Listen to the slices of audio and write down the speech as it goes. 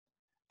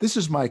This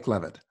is Mike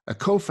Levitt, a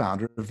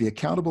co-founder of the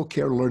Accountable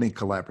Care Learning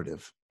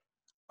Collaborative.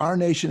 Our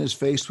nation is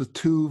faced with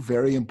two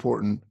very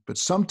important, but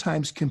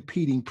sometimes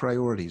competing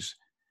priorities.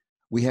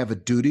 We have a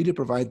duty to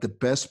provide the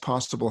best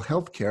possible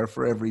health care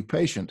for every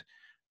patient,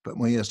 but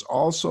we must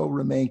also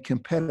remain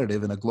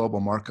competitive in a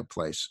global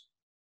marketplace.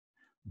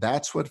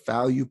 That's what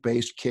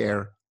value-based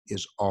care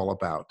is all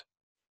about.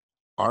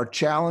 Our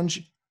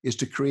challenge is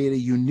to create a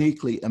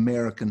uniquely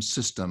American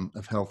system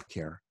of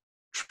healthcare.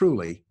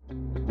 Truly,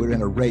 we're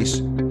in a race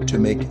to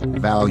make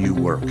value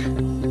work.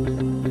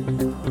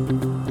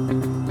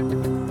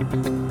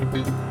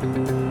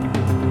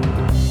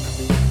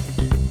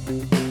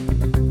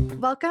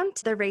 Welcome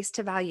to The Race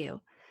to Value,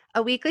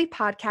 a weekly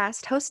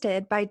podcast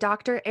hosted by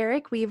Dr.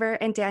 Eric Weaver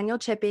and Daniel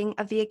Chipping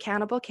of the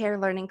Accountable Care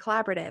Learning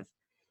Collaborative.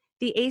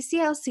 The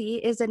ACLC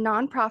is a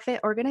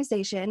nonprofit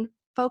organization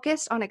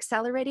focused on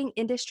accelerating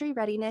industry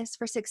readiness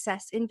for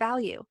success in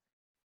value.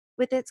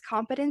 With its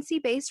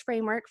competency-based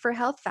framework for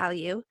health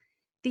value,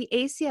 the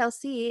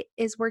ACLC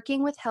is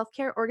working with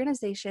healthcare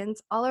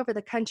organizations all over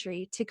the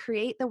country to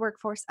create the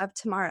workforce of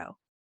tomorrow.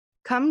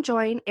 Come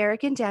join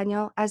Eric and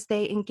Daniel as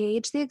they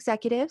engage the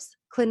executives,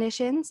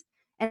 clinicians,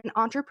 and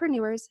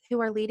entrepreneurs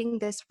who are leading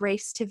this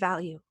race to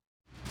value.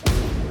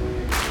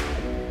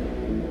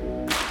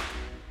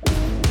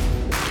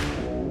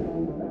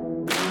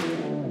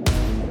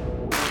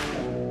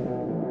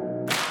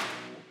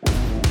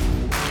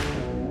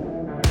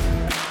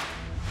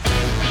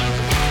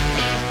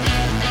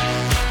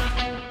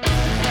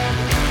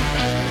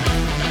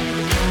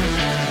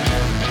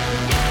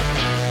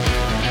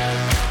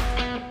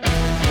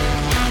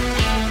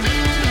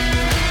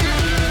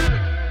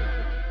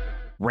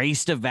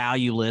 Race to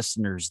Value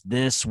listeners,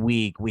 this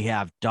week we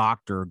have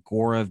Dr.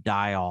 Gaurov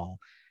Dayal,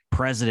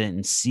 President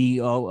and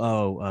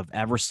COO of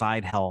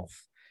Everside Health.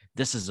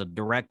 This is a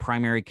direct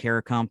primary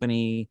care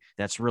company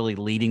that's really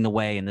leading the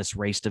way in this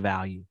race to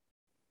value.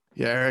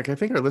 Yeah, Eric, I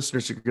think our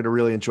listeners are going to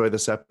really enjoy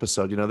this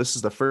episode. You know, this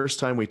is the first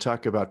time we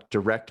talk about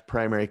direct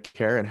primary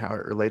care and how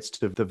it relates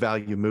to the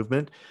value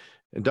movement.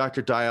 And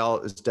Dr.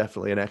 Dayal is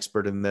definitely an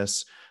expert in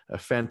this, a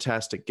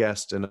fantastic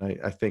guest, and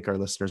I think our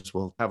listeners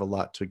will have a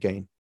lot to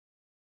gain.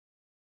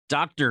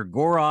 Dr.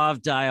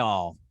 Gaurov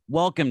Dayal,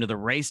 welcome to the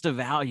Race to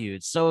Value.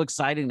 It's so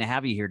exciting to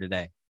have you here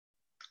today.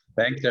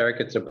 Thanks, Eric.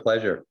 It's a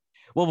pleasure.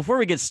 Well, before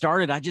we get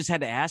started, I just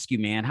had to ask you,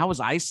 man, how was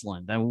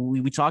Iceland?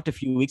 We talked a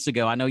few weeks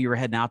ago. I know you were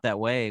heading out that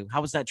way.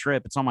 How was that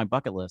trip? It's on my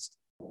bucket list.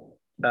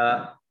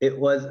 It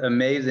was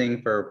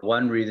amazing for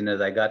one reason, is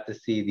I got to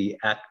see the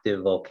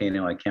active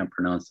volcano. I can't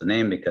pronounce the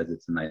name because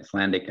it's in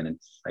Icelandic and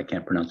I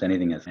can't pronounce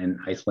anything as in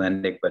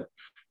Icelandic, but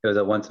it was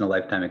a once in a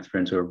lifetime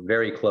experience. We were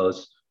very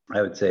close.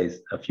 I would say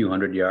a few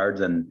hundred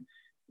yards, and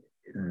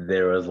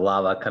there was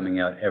lava coming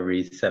out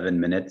every 7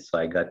 minutes. So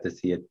I got to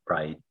see it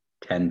probably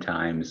 10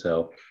 times.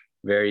 So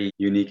very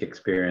unique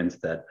experience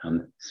that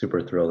I'm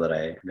super thrilled that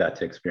I got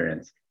to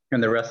experience.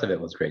 And the rest of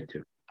it was great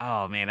too.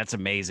 Oh man, that's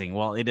amazing.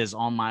 Well, it is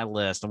on my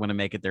list. I'm going to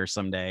make it there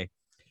someday.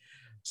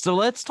 So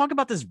let's talk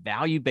about this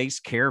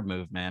value-based care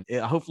movement.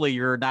 Hopefully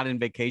you're not in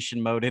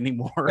vacation mode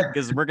anymore,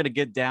 because we're going to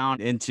get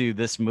down into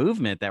this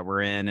movement that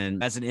we're in.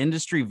 And as an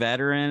industry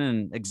veteran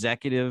and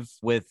executive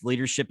with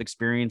leadership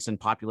experience in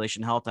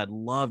population health, I'd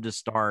love to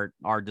start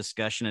our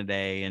discussion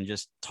today and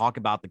just talk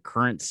about the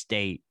current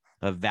state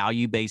of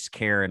value-based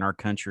care in our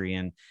country.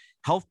 And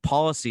health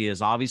policy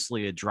is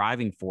obviously a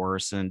driving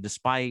force. And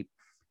despite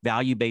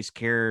value-based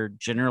care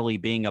generally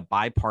being a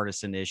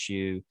bipartisan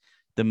issue,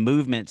 the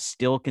movement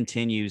still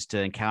continues to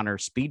encounter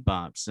speed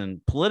bumps. And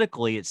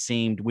politically, it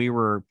seemed we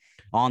were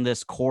on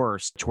this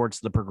course towards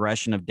the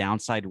progression of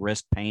downside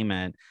risk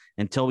payment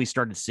until we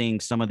started seeing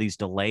some of these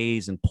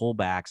delays and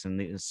pullbacks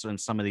in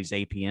some of these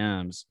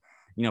APMs.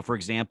 You know, for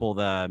example,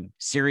 the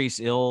serious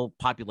ill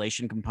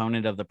population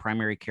component of the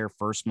primary care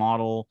first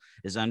model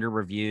is under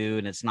review,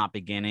 and it's not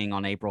beginning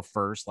on April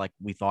 1st like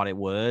we thought it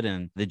would.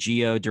 And the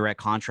GO direct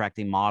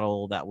contracting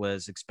model that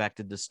was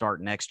expected to start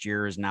next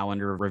year is now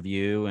under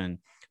review. And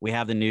we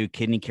have the new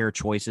Kidney Care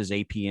Choices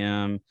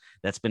APM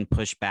that's been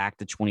pushed back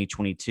to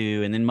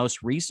 2022. And then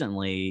most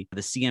recently,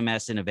 the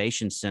CMS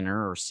Innovation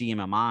Center, or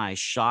CMMI,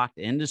 shocked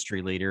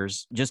industry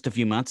leaders just a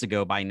few months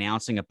ago by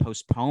announcing a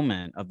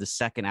postponement of the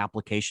second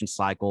application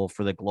cycle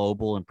for the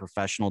global and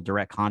professional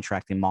direct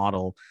contracting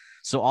model.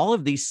 So all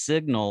of these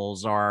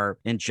signals are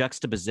in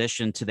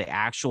juxtaposition to the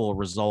actual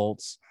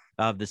results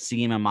of the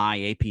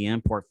CMMI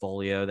APM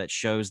portfolio that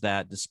shows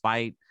that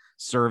despite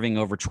serving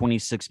over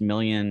 26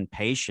 million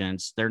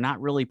patients, they're not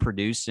really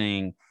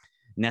producing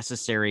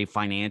necessary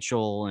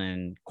financial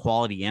and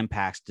quality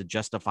impacts to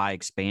justify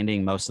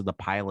expanding most of the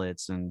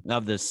pilots. And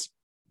of this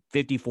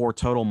 54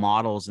 total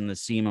models in the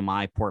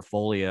CMMI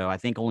portfolio, I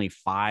think only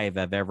 5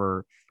 have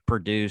ever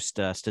produced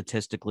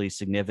statistically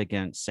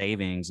significant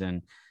savings.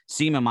 And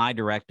CMMI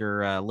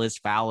director Liz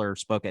Fowler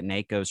spoke at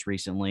NACOS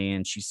recently,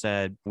 and she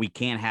said, we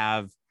can't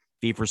have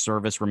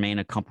fee-for-service remain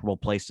a comfortable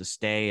place to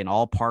stay, and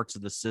all parts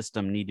of the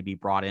system need to be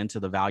brought into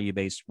the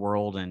value-based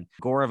world. And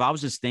Gaurav, I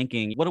was just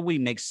thinking, what do we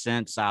make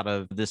sense out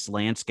of this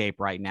landscape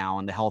right now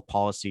in the health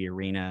policy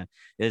arena?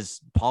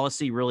 Is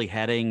policy really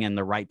heading in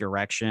the right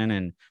direction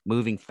and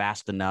moving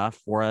fast enough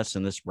for us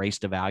in this race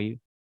to value?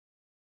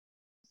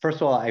 First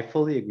of all, I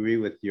fully agree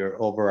with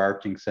your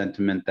overarching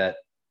sentiment that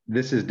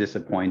this is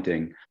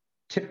disappointing.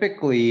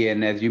 Typically,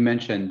 and as you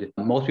mentioned,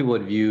 most people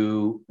would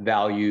view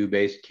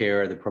value-based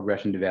care, the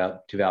progression to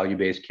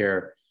value-based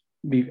care,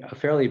 be a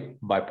fairly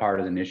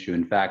bipartisan issue.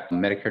 In fact,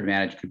 Medicare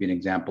Advantage could be an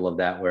example of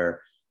that, where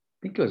I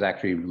think it was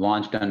actually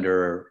launched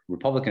under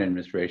Republican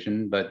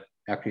administration, but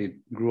actually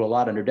grew a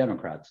lot under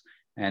Democrats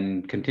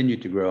and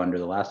continued to grow under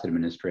the last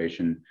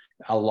administration.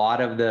 A lot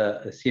of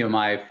the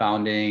CMI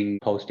founding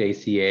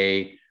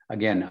post-ACA,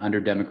 again, under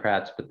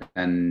Democrats, but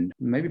then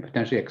maybe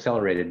potentially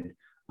accelerated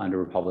under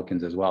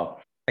Republicans as well.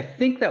 I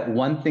think that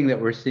one thing that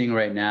we're seeing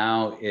right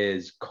now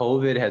is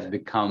COVID has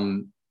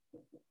become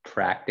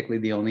practically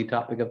the only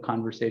topic of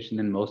conversation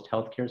in most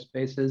healthcare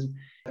spaces.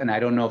 And I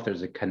don't know if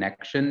there's a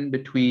connection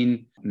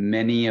between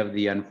many of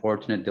the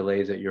unfortunate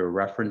delays that you're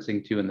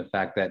referencing to and the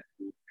fact that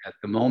at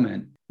the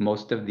moment,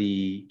 most of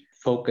the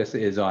focus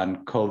is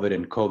on COVID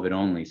and COVID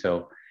only.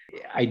 So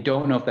I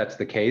don't know if that's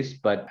the case,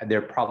 but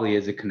there probably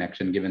is a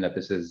connection given that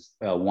this is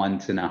a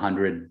once in a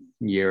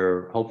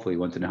 100-year, hopefully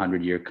once in a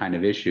 100-year kind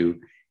of issue,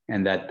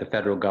 and that the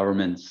federal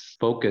government's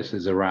focus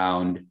is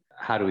around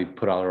how do we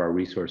put all of our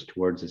resource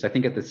towards this. I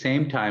think at the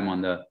same time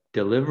on the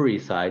delivery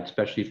side,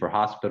 especially for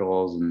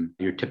hospitals and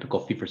your typical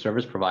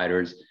fee-for-service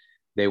providers,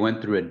 they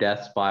went through a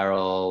death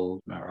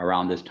spiral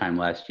around this time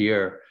last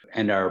year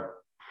and are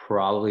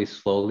probably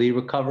slowly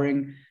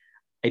recovering.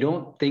 I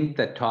don't think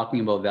that talking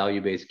about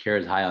value-based care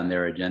is high on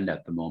their agenda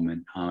at the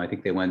moment. I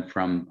think they went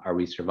from, are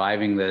we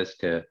surviving this,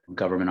 to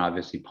government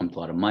obviously pumped a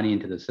lot of money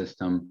into the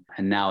system.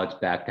 And now it's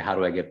back to how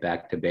do I get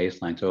back to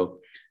baseline? So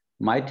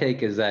my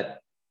take is that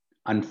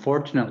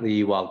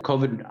unfortunately, while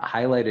COVID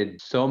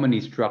highlighted so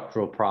many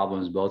structural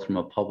problems, both from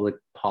a public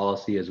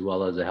policy as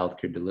well as a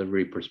healthcare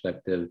delivery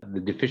perspective, the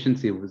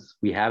deficiencies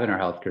we have in our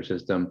healthcare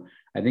system,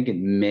 I think it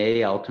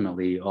may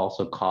ultimately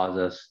also cause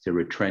us to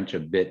retrench a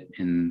bit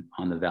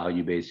on the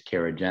value-based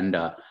care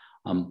agenda.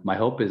 My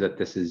hope is that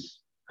this is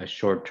a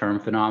short-term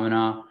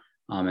phenomena,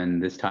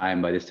 and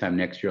by this time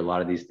next year, a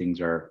lot of these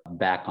things are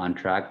back on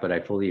track. But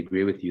I fully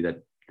agree with you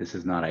that this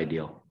is not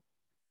ideal.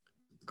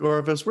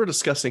 Gaurav, as we're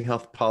discussing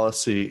health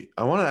policy,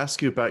 I want to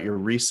ask you about your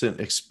recent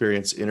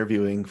experience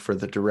interviewing for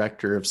the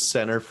director of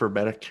Center for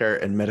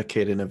Medicare and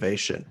Medicaid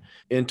Innovation.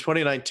 In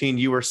 2019,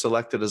 you were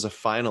selected as a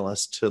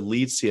finalist to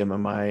lead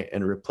CMMI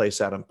and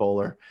replace Adam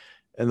Boehler.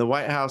 And the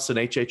White House and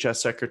HHS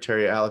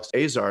Secretary Alex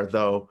Azar,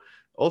 though,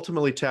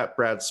 ultimately tapped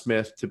Brad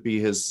Smith to be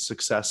his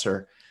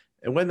successor.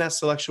 And when that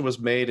selection was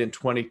made in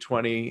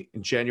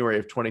January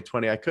of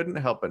 2020, I couldn't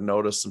help but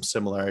notice some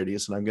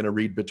similarities. And I'm going to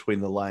read between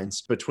the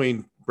lines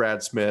between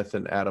Brad Smith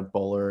and Adam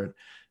Boehler.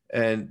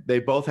 And they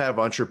both have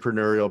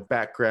entrepreneurial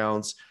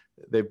backgrounds.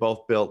 They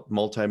both built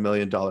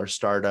multi-million-dollar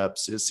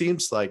startups. It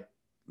seems like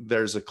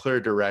there's a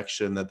clear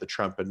direction that the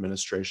Trump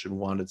administration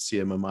wanted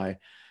CMMI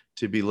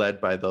to be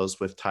led by those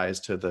with ties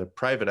to the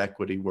private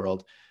equity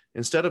world,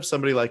 instead of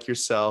somebody like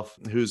yourself,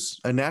 who's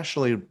a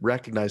nationally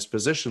recognized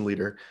physician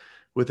leader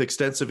with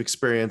extensive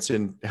experience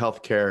in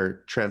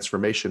healthcare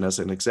transformation as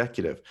an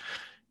executive.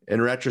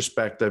 In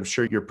retrospect, I'm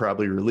sure you're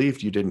probably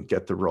relieved you didn't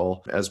get the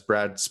role, as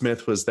Brad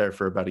Smith was there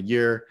for about a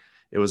year.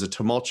 It was a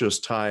tumultuous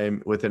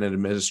time within an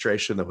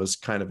administration that was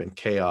kind of in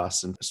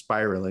chaos and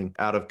spiraling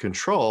out of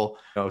control,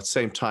 at the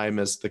same time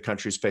as the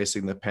country's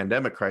facing the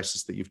pandemic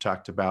crisis that you've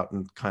talked about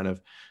and kind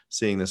of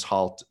seeing this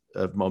halt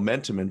of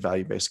momentum in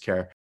value-based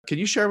care. Can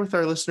you share with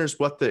our listeners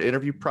what the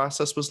interview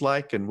process was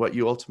like and what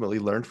you ultimately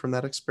learned from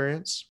that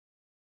experience?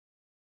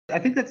 I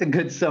think that's a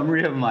good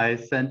summary of my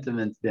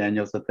sentiments,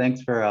 Daniel. So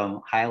thanks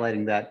for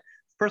highlighting that.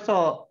 First of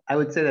all, I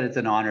would say that it's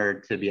an honor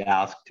to be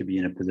asked to be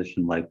in a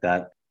position like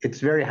that.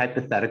 It's very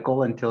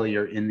hypothetical until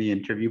you're in the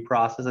interview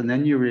process, and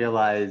then you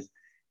realize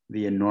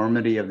the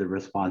enormity of the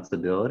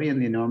responsibility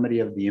and the enormity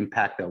of the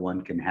impact that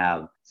one can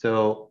have.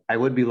 So I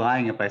would be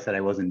lying if I said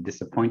I wasn't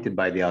disappointed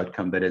by the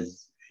outcome, but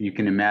as you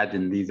can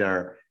imagine, these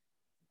are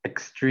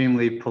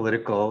extremely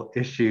political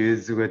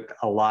issues with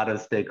a lot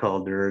of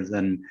stakeholders.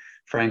 And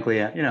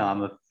frankly,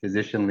 I'm a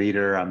physician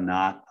leader. I'm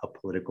not a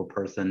political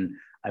person.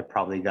 I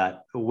probably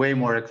got way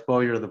more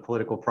exposure to the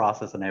political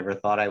process than I ever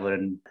thought I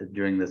would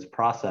during this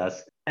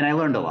process. And I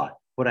learned a lot.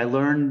 What I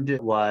learned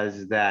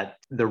was that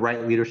the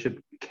right leadership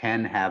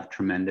can have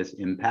tremendous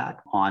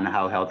impact on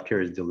how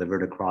healthcare is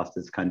delivered across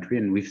this country.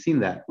 And we've seen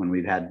that when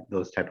we've had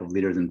those type of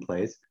leaders in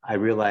place. I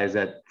realized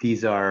that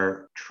these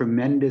are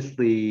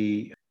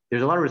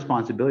there's a lot of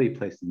responsibility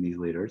placed in these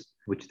leaders,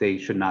 which they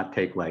should not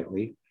take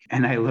lightly.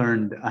 And I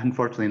learned,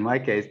 unfortunately, in my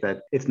case,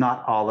 that it's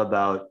not all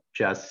about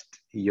just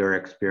your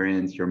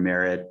experience, your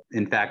merit.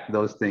 In fact,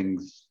 those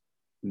things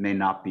may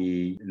not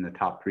be in the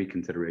top three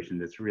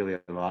considerations. It's really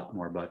a lot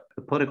more about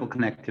the political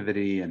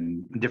connectivity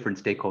and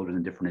different stakeholders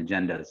and different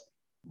agendas.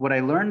 What I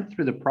learned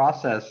through the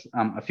process,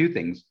 a few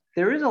things.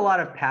 there is a lot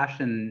of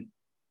passion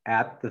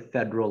at the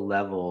federal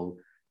level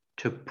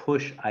to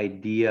push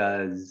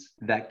ideas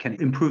that can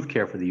improve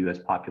care for the US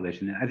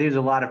population. And I think there's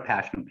a lot of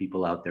passionate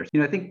people out there.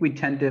 I think we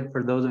tend to,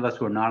 for those of us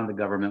who are not in the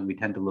government, we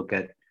tend to look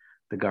at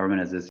the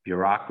government as this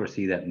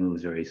bureaucracy that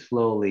moves very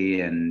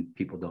slowly and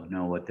people don't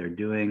know what they're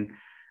doing.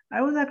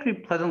 I was actually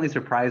pleasantly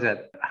surprised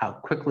at how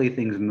quickly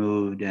things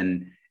moved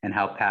and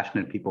how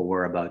passionate people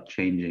were about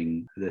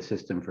changing the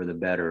system for the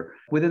better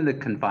within the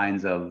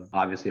confines of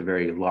obviously a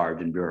very large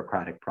and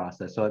bureaucratic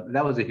process. So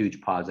that was a huge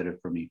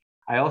positive for me.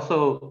 I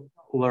also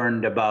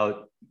learned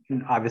about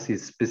obviously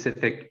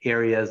specific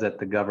areas that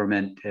the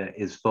government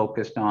is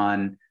focused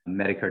on.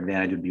 Medicare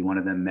Advantage would be one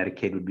of them,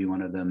 Medicaid would be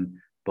one of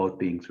them, both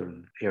being sort of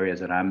areas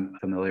that I'm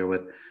familiar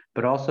with,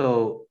 but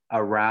also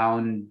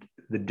around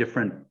the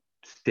different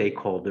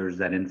stakeholders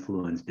that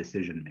influence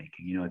decision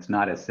making. It's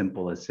not as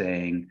simple as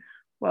saying,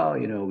 well,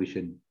 we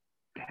should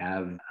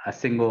have a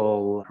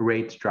single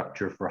rate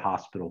structure for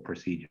hospital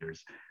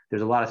procedures.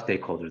 There's a lot of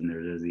stakeholders in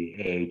there. There's the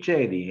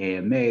AHA, the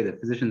AMA, the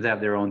physicians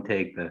have their own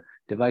take, the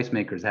device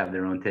makers have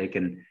their own take,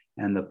 and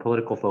the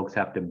political folks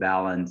have to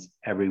balance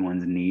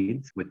everyone's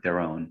needs with their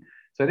own.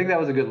 So I think that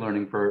was a good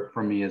learning for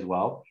me as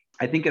well.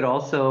 I think it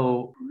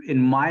also, in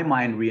my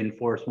mind,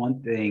 reinforced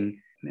one thing,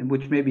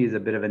 which maybe is a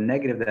bit of a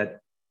negative,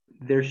 that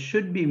there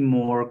should be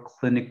more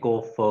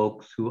clinical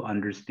folks who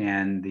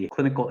understand the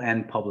clinical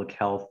and public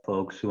health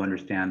folks who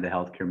understand the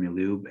healthcare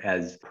milieu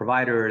as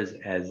providers,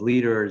 as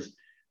leaders,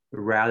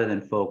 rather than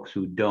folks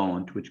who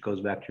don't, which goes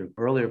back to your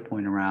earlier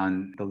point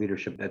around the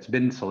leadership that's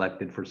been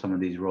selected for some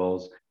of these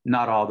roles.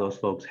 Not all those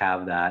folks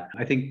have that.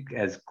 I think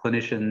as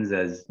clinicians,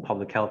 as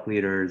public health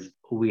leaders,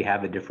 we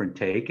have a different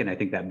take. And I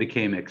think that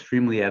became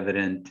extremely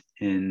evident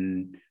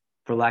in,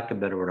 for lack of a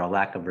better word, a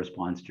lack of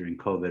response during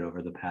COVID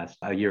over the past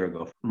a year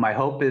ago. My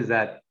hope is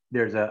that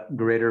there's a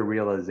greater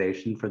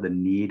realization for the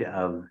need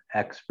of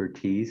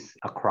expertise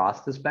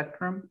across the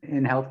spectrum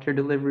in healthcare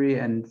delivery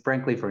and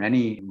frankly, for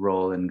any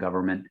role in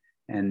government,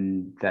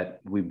 and that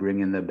we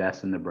bring in the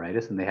best and the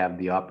brightest, and they have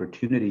the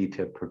opportunity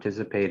to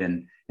participate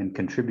and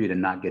contribute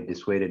and not get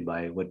dissuaded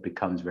by what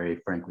becomes very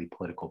frankly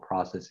political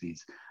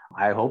processes.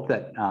 I hope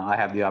that I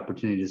have the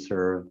opportunity to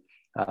serve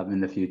in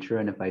the future.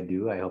 And if I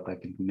do, I hope I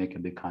can make a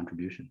big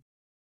contribution.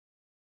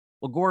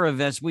 Well, Gaurav,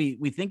 as we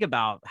think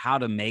about how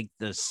to make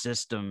the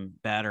system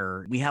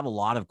better, we have a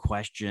lot of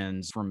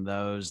questions from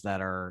those that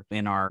are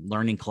in our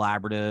learning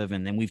collaborative.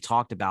 And then we've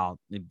talked about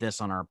this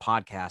on our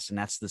podcast, and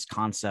that's this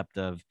concept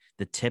of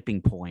the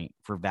tipping point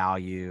for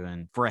value.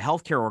 And for a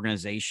healthcare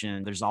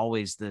organization, there's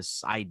always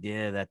this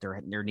idea that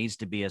there needs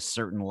to be a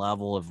certain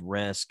level of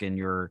risk in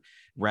your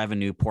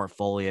revenue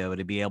portfolio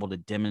to be able to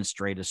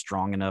demonstrate a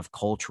strong enough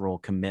cultural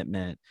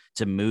commitment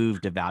to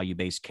move to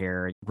value-based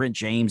care. Brent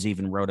James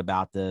even wrote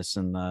about this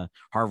in the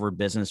Harvard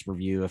Business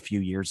Review a few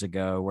years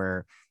ago,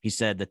 where he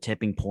said the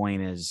tipping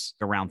point is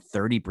around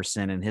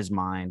 30% in his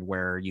mind,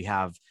 where you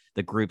have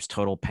the group's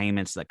total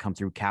payments that come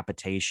through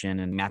capitation,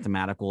 and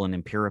mathematical and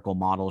empirical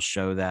models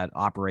show that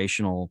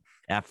operational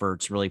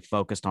efforts really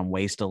focused on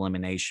waste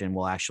elimination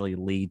will actually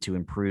lead to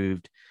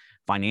improved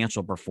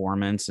financial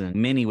performance. And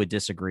many would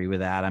disagree with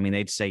that. I mean,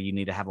 they'd say you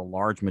need to have a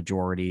large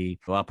majority,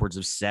 upwards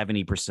of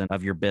 70%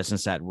 of your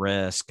business at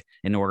risk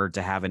in order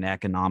to have an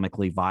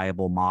economically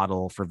viable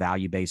model for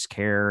value-based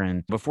care.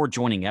 And before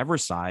joining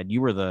Everside,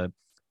 you were the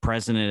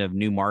president of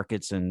new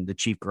markets and the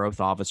chief growth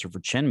officer for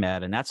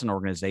ChinMed. And that's an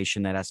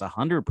organization that has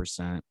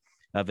 100%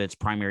 of its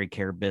primary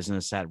care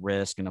business at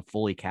risk in a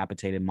fully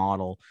capitated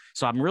model.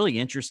 So I'm really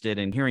interested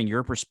in hearing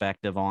your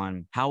perspective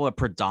on how a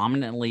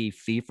predominantly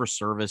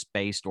fee-for-service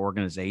based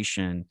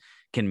organization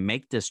can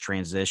make this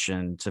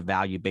transition to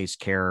value-based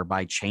care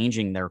by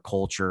changing their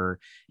culture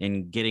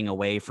and getting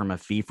away from a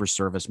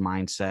fee-for-service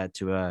mindset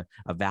to a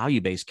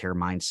value-based care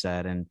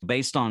mindset. And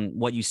based on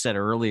what you said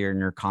earlier in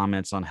your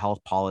comments on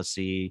health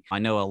policy, I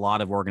know a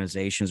lot of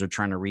organizations are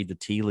trying to read the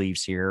tea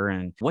leaves here.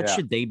 And what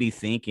should they be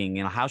thinking?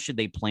 How should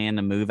they plan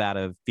to move out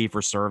of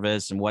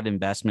fee-for-service, and what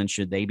investments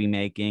should they be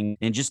making?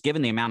 And just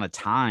given the amount of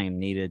time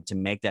needed to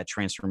make that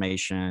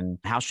transformation,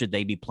 how should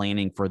they be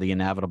planning for the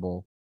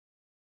inevitable?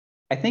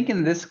 I think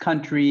in this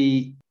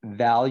country,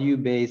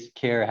 value-based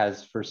care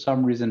has for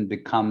some reason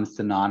become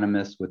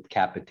synonymous with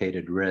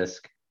capitated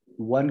risk.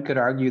 One could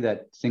argue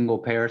that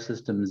single-payer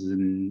systems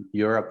in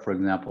Europe, for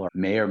example,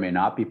 may or may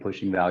not be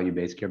pushing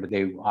value-based care, but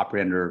they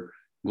operate under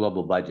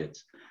global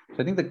budgets.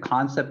 So I think the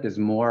concept is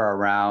more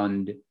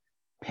around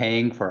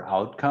paying for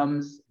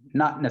outcomes,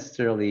 not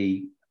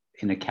necessarily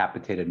in a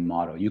capitated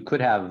model. You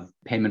could have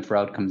payment for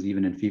outcomes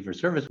even in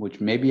fee-for-service,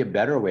 which may be a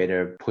better way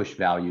to push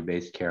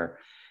value-based care.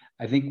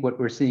 I think what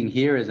we're seeing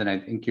here is, and I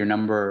think your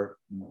number,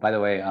 by the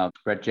way,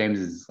 Brett James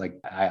is like,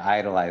 I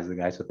idolize the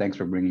guy, so thanks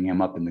for bringing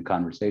him up in the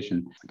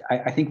conversation.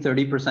 I think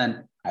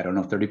 30%, I don't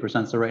know if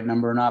 30% is the right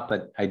number or not,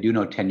 but I do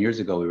know 10 years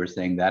ago we were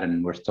saying that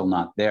and we're still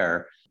not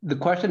there. The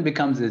question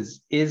becomes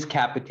is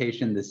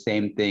capitation the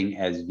same thing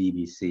as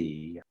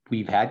VBC?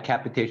 We've had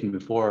capitation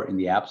before in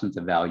the absence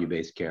of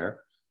value-based care.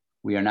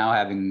 we are now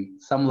having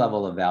some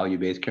level of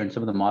value-based care, and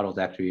some of the models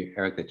actually,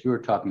 Eric, that you were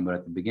talking about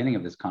at the beginning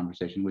of this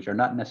conversation, which are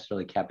not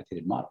necessarily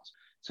capitated models.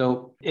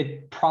 So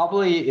it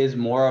probably is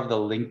more of the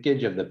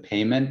linkage of the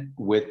payment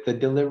with the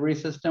delivery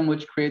system,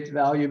 which creates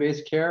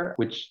value-based care,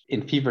 which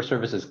in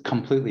fee-for-service is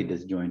completely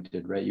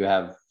disjointed, right? You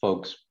have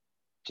folks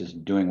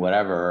just doing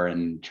whatever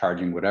and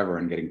charging whatever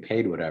and getting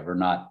paid whatever.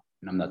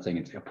 I'm not saying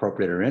it's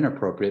appropriate or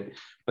inappropriate,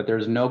 but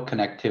there's no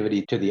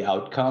connectivity to the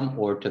outcome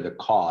or to the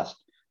cost.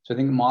 So I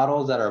think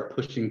models that are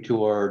pushing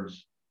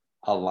towards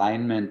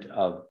alignment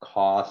of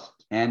cost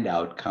and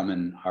outcome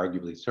and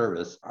arguably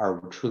service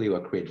are truly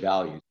what create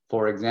value.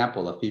 For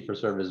example, a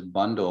fee-for-service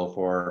bundle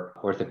for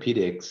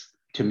orthopedics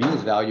to me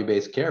is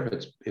value-based care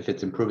if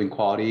it's improving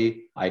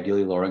quality,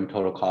 ideally lowering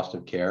total cost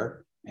of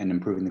care and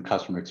improving the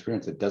customer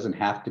experience. It doesn't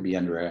have to be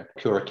under a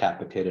pure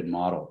capitated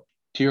model.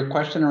 To your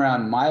question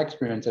around my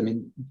experience, I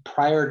mean,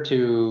 prior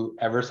to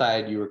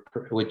Everside,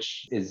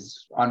 which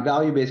is on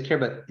value-based care,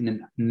 but in a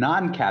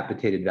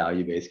non-capitated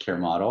value-based care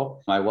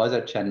model, I was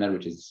at ChenMed,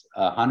 which is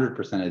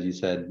 100%, as you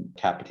said,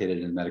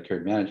 capitated in Medicare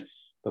Advantage.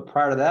 But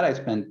prior to that, I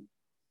spent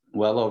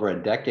well over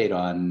a decade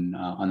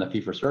on the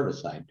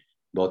fee-for-service side,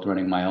 both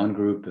running my own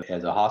group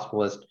as a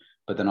hospitalist,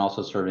 but then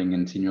also serving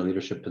in senior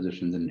leadership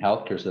positions in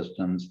healthcare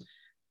systems,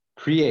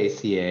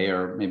 pre-ACA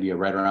or maybe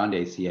right around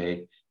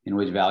ACA, in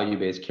which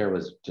value-based care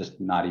was just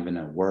not even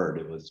a word.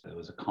 It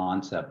was a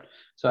concept.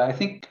 So I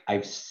think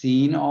I've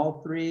seen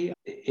all three.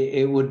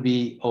 It would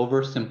be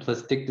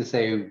oversimplistic to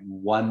say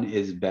one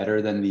is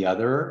better than the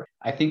other.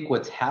 I think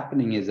what's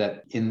happening is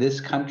that in this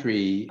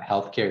country,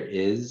 healthcare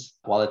is,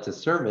 while it's a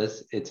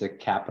service, it's a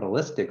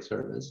capitalistic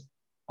service.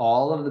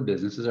 All of the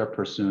businesses are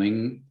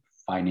pursuing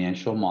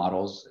financial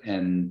models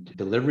and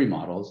delivery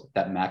models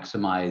that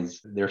maximize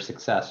their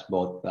success,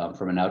 both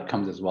from an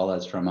outcomes as well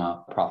as from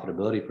a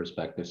profitability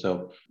perspective.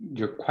 So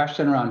your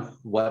question around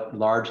what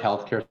large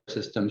healthcare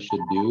systems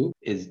should do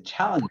is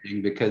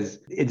challenging because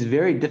it's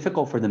very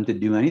difficult for them to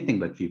do anything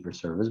but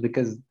fee-for-service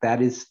because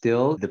that is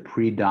still the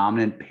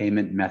predominant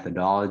payment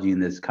methodology in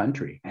this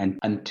country. And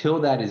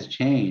until that is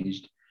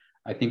changed,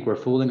 I think we're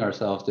fooling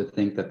ourselves to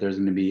think that there's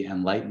going to be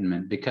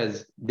enlightenment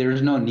because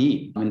there's no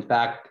need. In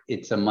fact,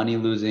 it's a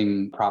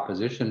money-losing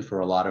proposition for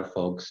a lot of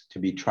folks to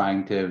be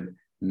trying to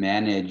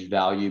manage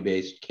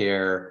value-based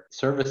care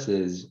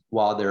services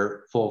while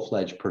they're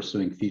full-fledged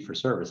pursuing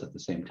fee-for-service at the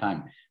same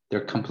time. They're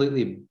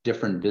completely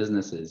different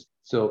businesses.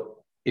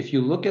 So if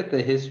you look at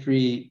the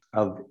history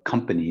of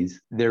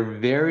companies, there are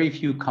very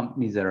few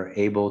companies that are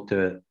able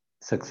to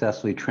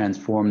successfully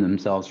transform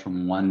themselves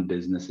from one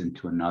business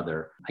into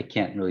another. I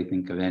can't really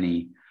think of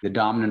any. The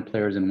dominant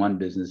players in one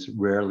business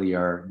rarely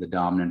are the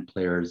dominant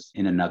players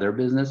in another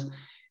business.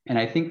 And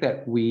I think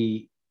that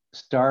we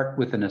start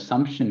with an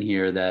assumption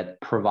here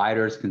that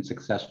providers can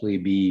successfully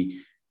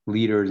be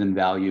leaders in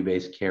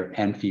value-based care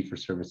and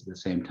fee-for-service at the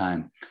same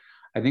time.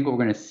 I think what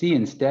we're going to see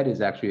instead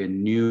is actually a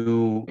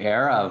new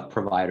era of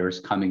providers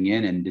coming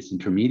in and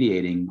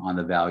disintermediating on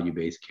the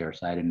value-based care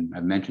side. And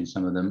I've mentioned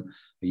some of them.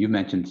 You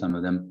mentioned some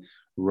of them,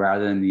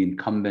 rather than the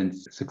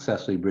incumbents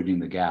successfully bridging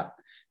the gap.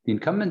 The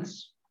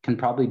incumbents can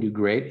probably do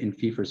great in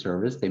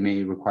fee-for-service. They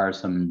may require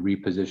some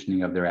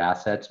repositioning of their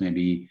assets,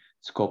 maybe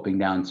scoping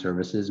down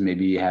services,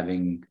 maybe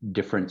having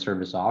different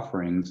service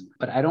offerings.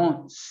 But I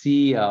don't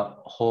see a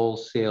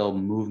wholesale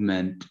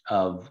movement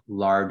of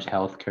large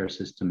healthcare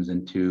systems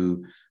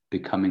into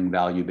becoming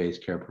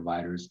value-based care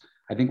providers.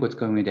 I think what's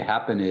going to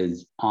happen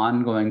is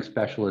ongoing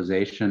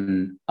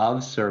specialization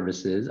of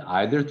services,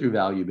 either through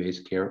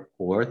value-based care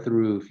or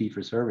through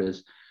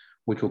fee-for-service,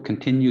 which will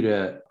continue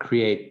to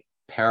create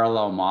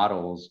parallel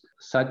models,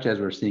 such as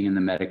we're seeing in the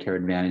Medicare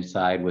Advantage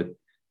side with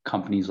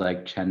companies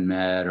like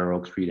ChenMed or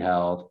Oak Street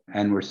Health,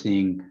 and we're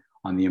seeing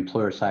on the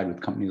employer side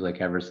with companies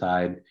like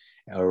Everside,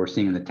 or we're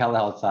seeing in the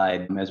telehealth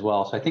side as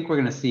well. So I think we're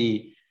going to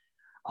see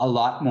a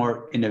lot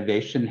more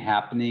innovation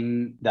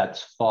happening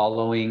that's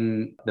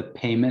following the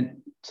payment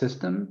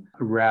system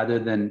rather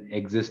than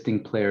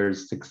existing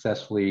players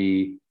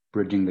successfully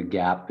bridging the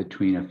gap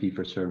between a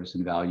fee-for-service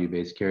and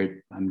value-based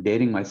care. I'm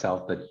dating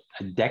myself, but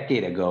a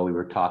decade ago, we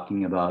were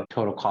talking about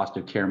total cost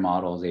of care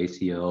models,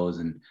 ACOs,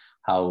 and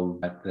how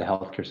the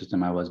healthcare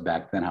system I was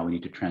back then, how we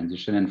need to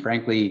transition. And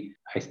frankly,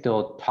 I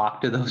still talk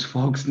to those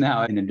folks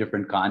now in a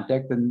different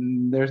context,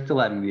 and they're still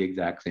having the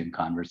exact same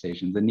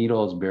conversations. The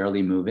needle is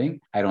barely moving.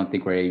 I don't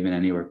think we're even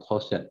anywhere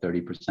close to that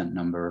 30%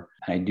 number.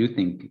 And I do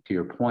think, to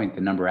your point,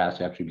 the number has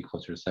to actually be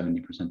closer to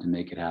 70% to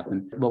make it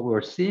happen. What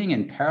we're seeing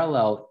in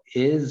parallel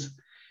is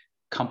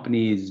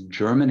companies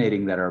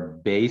germinating that are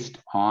based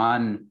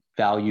on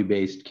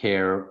value-based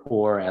care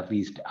or at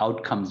least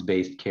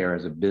outcomes-based care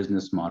as a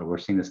business model. We're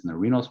seeing this in the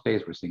renal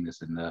space. We're seeing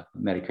this in the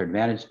Medicare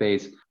Advantage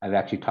space. I've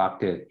actually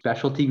talked to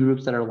specialty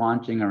groups that are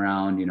launching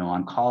around,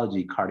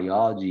 oncology,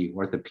 cardiology,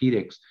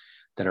 orthopedics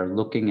that are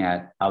looking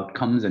at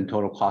outcomes and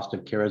total cost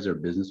of care as their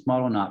business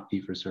model, not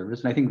fee-for-service.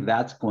 And I think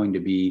that's going to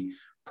be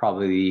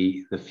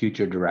probably the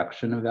future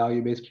direction of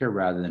value-based care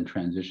rather than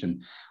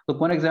transition. Look,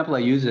 one example I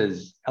use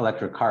is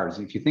electric cars.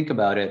 If you think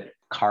about it,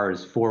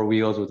 cars, 4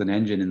 wheels with an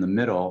engine in the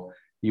middle,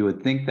 You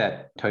would think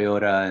that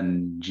Toyota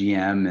and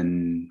GM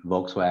and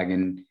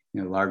Volkswagen,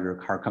 larger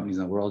car companies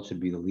in the world, should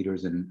be the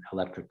leaders in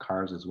electric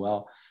cars as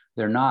well.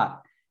 They're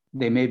not.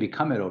 They may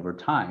become it over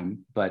time,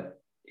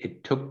 but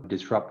it took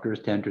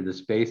disruptors to enter the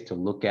space to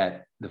look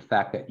at the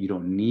fact that you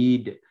don't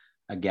need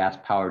a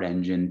gas-powered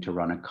engine to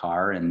run a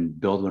car and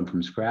build one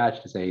from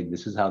scratch to say,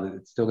 this is how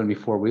it's still going to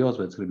be four wheels,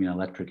 but it's going to be an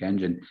electric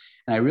engine.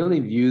 And I really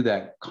view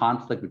that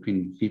conflict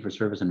between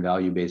fee-for-service and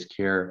value-based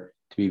care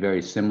to be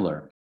very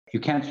similar. You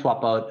can't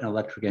swap out an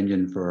electric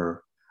engine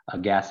for a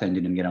gas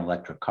engine and get an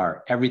electric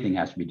car. Everything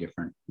has to be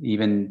different.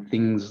 Even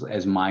things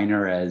as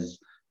minor as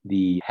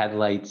the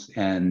headlights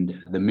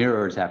and the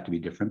mirrors have to be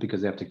different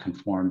because they have to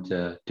conform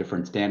to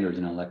different standards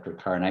in an electric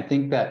car. And I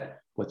think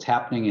that what's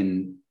happening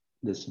in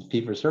this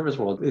fee-for-service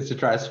world is to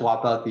try to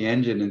swap out the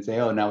engine and say,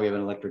 oh, now we have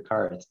an electric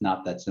car. It's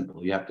not that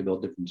simple. You have to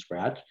build it from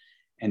scratch.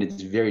 And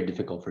it's very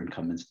difficult for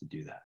incumbents to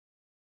do that.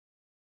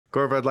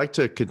 Gaurov, I'd like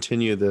to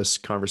continue this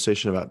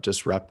conversation about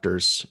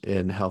disruptors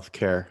in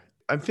healthcare.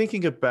 I'm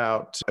thinking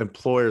about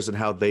employers and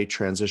how they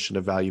transition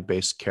to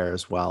value-based care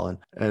as well.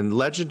 And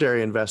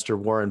legendary investor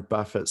Warren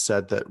Buffett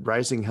said that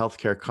rising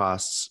healthcare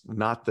costs,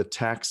 not the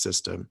tax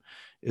system,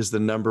 is the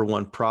number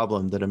one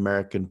problem that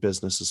American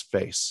businesses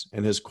face.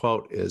 And his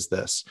quote is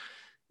this: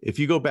 if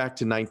you go back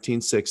to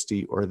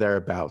 1960 or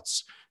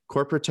thereabouts,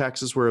 corporate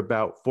taxes were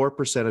about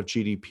 4% of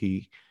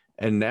GDP,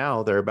 and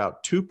now they're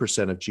about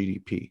 2% of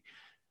GDP.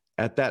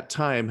 At that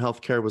time,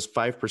 healthcare was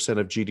 5%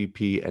 of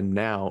GDP, and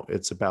now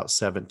it's about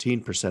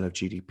 17% of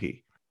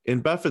GDP. In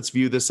Buffett's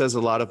view, this says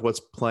a lot of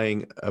what's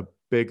playing a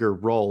bigger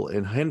role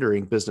in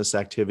hindering business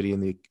activity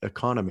in the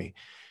economy.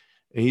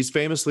 And he's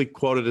famously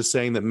quoted as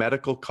saying that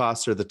medical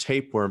costs are the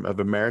tapeworm of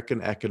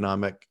American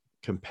economic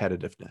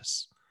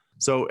competitiveness.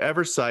 So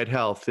Everside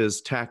Health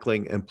is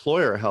tackling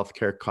employer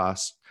healthcare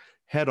costs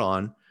head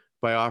on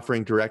by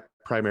offering direct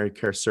primary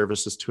care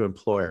services to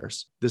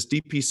employers. This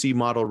DPC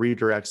model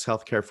redirects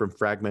healthcare from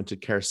fragmented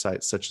care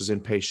sites such as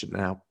inpatient and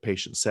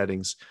outpatient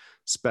settings,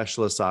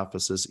 specialist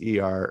offices,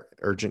 ER,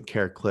 urgent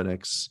care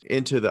clinics,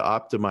 into the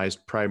optimized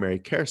primary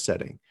care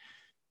setting.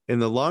 In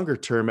the longer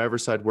term,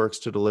 Everside works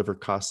to deliver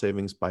cost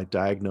savings by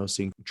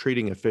diagnosing,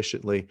 treating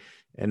efficiently,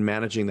 and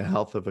managing the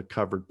health of a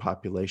covered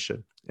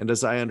population. And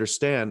as I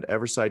understand,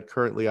 Everside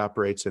currently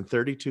operates in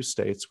 32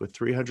 states with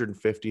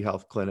 350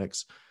 health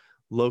clinics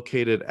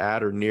located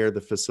at or near the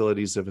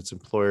facilities of its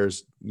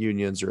employers,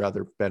 unions, or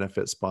other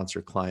benefit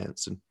sponsor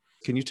clients. And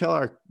can you tell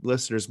our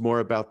listeners more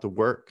about the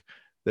work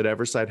that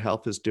Everside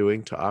Health is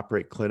doing to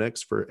operate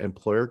clinics for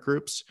employer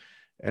groups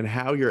and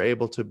how you're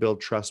able to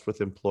build trust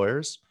with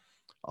employers?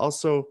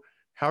 Also,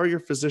 how are your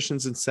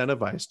physicians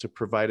incentivized to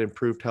provide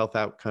improved health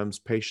outcomes,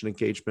 patient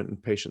engagement,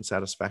 and patient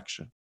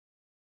satisfaction?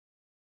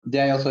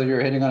 Daniel, so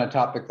you're hitting on a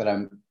topic that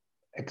I'm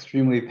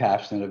extremely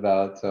passionate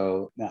about.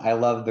 So I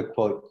love the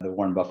quote, the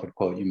Warren Buffett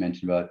quote you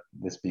mentioned about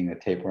this being a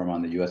tapeworm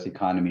on the US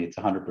economy. It's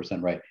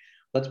 100% right.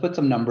 Let's put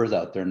some numbers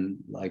out there. And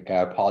I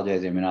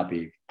apologize, they may not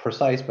be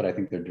precise, but I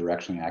think they're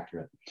directionally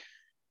accurate.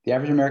 The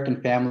average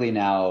American family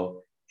now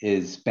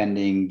is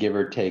spending, give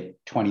or take,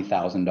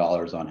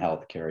 $20,000 on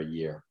healthcare a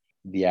year.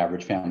 The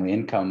average family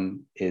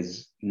income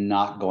is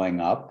not going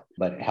up,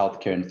 but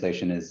healthcare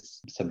inflation is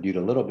subdued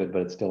a little bit,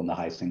 but it's still in the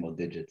high single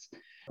digits.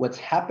 What's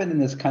happened in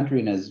this country,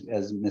 and as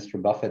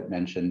Mr. Buffett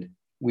mentioned,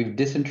 we've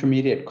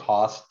disintermediated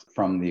cost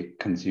from the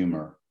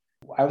consumer.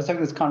 I was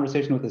having this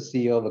conversation with the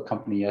CEO of a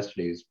company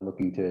yesterday who's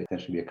looking to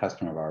potentially be a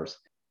customer of ours.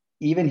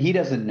 Even he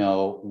doesn't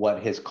know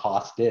what his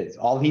cost is.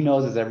 All he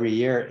knows is every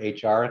year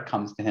HR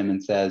comes to him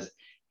and says,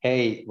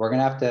 hey, we're going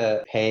to have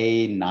to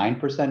pay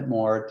 9%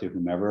 more to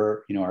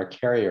whomever our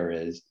carrier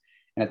is.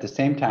 And at the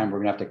same time,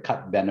 we're going to have to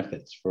cut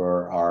benefits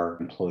for our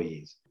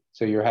employees.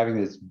 So you're having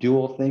this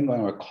dual thing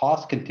going where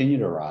costs continue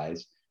to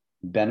rise,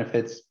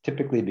 benefits,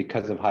 typically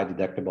because of high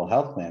deductible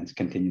health plans,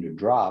 continue to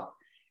drop,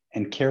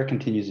 and care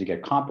continues to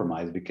get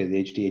compromised because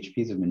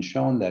HDHPs have been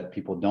shown that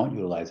people don't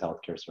utilize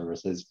healthcare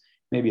services,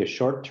 maybe a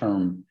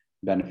short-term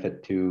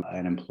benefit to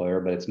an employer,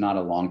 but it's not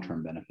a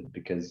long-term benefit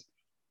because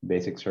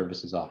basic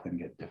services often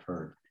get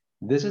deferred.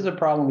 This is a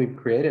problem we've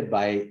created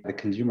by the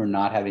consumer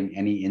not having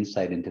any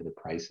insight into the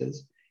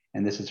prices.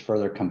 And this is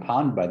further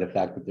compounded by the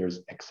fact that there's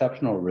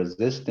exceptional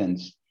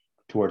resistance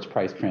towards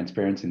price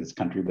transparency in this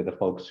country by the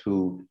folks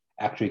who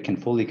actually can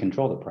fully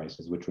control the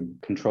prices, which would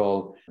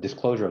control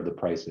disclosure of the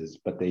prices,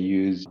 but they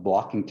use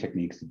blocking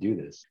techniques to do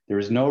this. There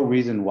is no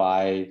reason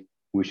why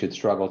we should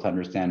struggle to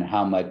understand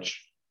how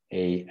much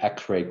a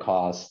X-ray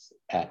costs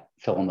at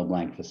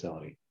fill-in-the-blank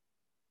facility.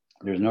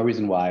 There's no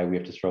reason why we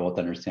have to struggle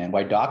to understand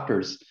why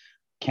doctors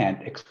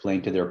can't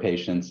explain to their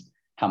patients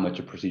how much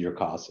a procedure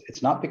costs.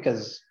 It's not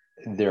because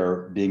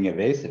they're being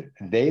evasive.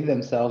 They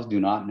themselves do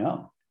not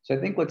know. So I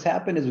think what's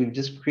happened is we've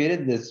just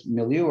created this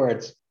milieu where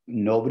it's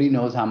nobody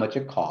knows how much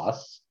it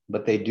costs,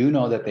 but they do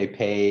know that they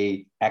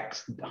pay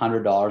X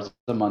 $100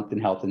 a month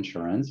in health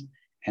insurance.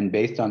 And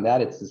based on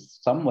that, it's this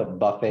somewhat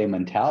buffet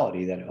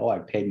mentality that, oh, I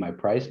paid my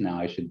price now,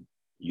 I should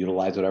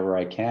utilize whatever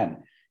I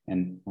can.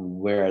 And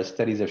whereas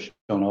studies have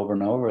shown over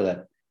and over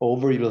that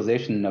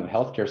overutilization of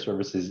healthcare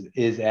services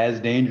is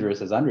as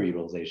dangerous as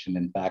underutilization.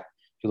 In fact,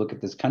 you look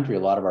at this country, a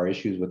lot of our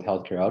issues with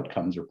healthcare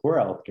outcomes or poor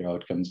healthcare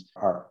outcomes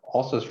are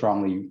also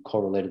strongly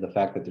correlated to the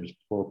fact that there's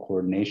poor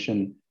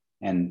coordination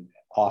and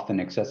often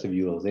excessive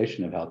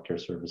utilization of healthcare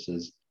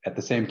services. At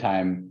the same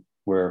time,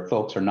 where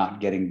folks are not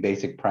getting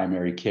basic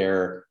primary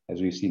care,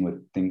 as we've seen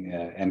with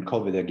and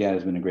COVID again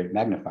has been a great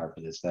magnifier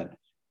for this, that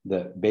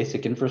the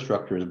basic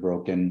infrastructure is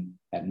broken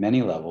at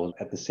many levels.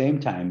 At the same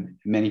time,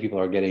 many people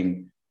are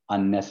getting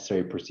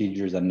unnecessary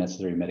procedures,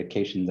 unnecessary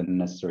medications,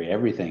 unnecessary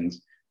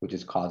everythings, which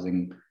is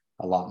causing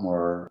a lot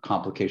more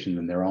complications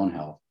in their own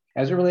health.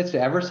 As it relates to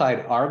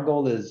Everside, our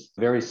goal is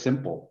very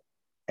simple.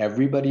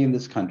 Everybody in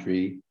this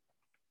country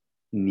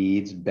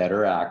needs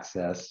better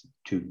access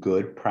to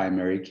good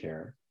primary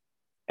care.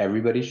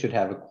 Everybody should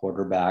have a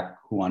quarterback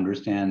who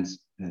understands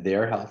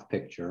their health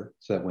picture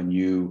so that when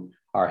you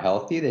are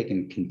healthy, they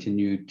can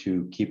continue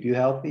to keep you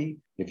healthy.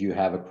 If you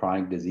have a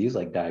chronic disease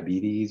like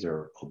diabetes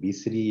or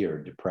obesity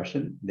or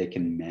depression, they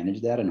can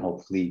manage that and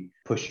hopefully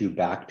push you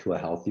back to a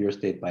healthier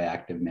state by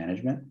active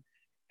management.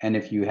 And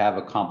if you have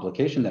a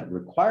complication that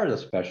requires a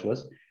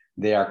specialist,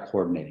 they are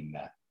coordinating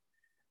that.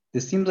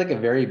 This seems like a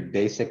very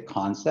basic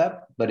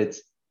concept, but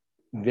it's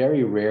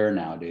very rare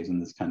nowadays in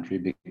this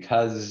country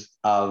because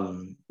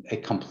of a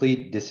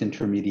complete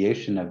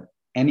disintermediation of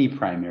any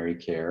primary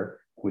care,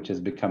 which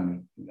has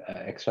become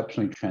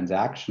exceptionally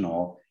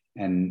transactional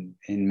and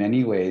in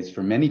many ways,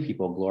 for many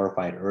people,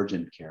 glorified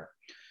urgent care.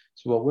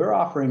 So what we're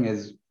offering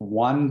is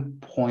one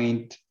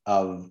point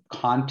of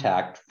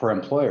contact for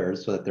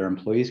employers so that their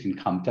employees can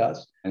come to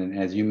us. And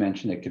as you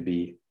mentioned, it could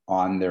be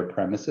on their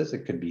premises,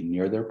 it could be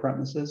near their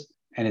premises.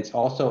 And it's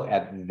also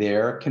at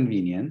their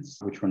convenience,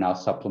 which we're now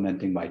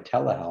supplementing by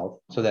telehealth,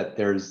 so that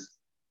there's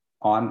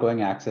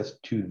ongoing access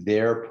to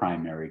their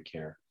primary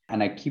care.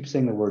 And I keep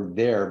saying the word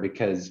there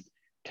because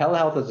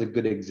telehealth is a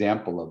good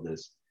example of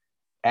this.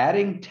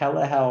 Adding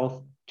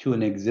telehealth to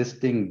an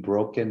existing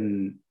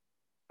broken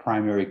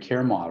primary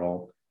care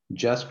model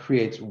just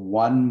creates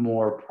one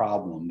more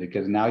problem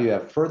because now you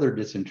have further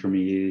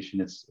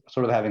disintermediation. It's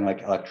sort of having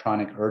like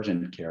electronic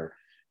urgent care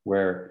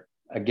where,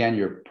 again,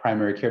 your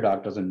primary care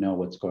doc doesn't know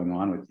what's going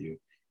on with you.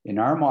 In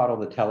our model,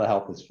 the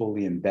telehealth is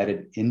fully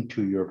embedded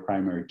into your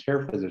primary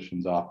care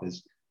physician's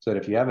office so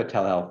that if you have a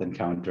telehealth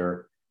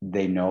encounter,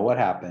 they know what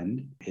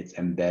happened, it's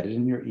embedded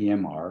in your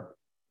EMR,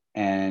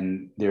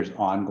 and there's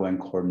ongoing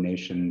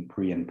coordination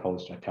pre and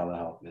post a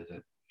telehealth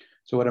visit.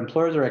 So what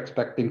employers are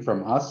expecting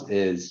from us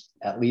is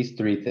at least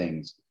three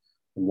things.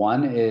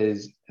 One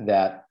is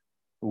that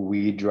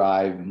we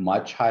drive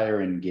much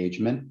higher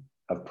engagement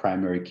of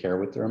primary care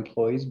with their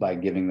employees by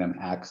giving them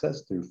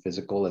access through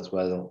physical as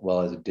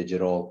well as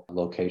digital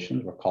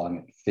locations. We're calling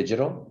it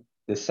phygital.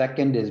 The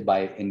second is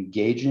by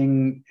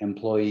engaging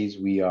employees,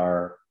 we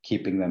are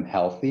keeping them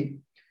healthy.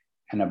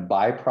 And a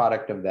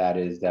byproduct of that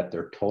is that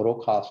their total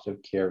cost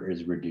of care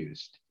is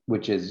reduced,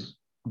 which is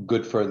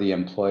good for the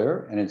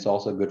employer, and it's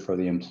also good for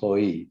the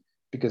employee.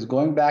 Because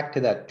going back to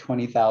that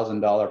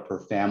 $20,000 per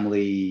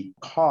family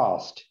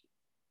cost,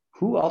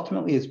 who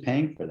ultimately is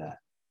paying for that?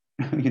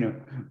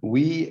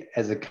 We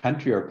as a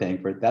country are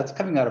paying for it. That's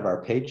coming out of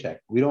our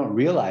paycheck. We don't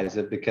realize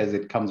it because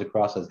it comes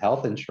across as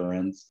health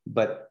insurance.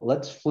 But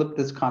let's flip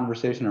this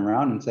conversation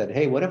around and said,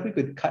 hey, what if we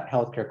could cut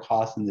healthcare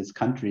costs in this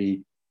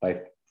country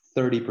by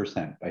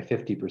 30%, by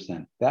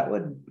 50%? That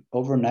would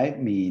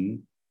overnight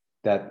mean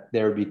that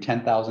there would be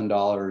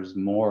 $10,000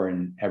 more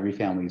in every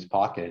family's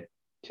pocket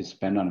to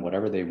spend on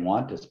whatever they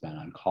want to spend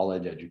on: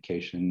 college,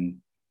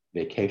 education,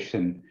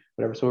 vacation,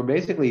 whatever. So we're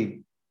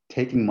basically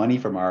taking money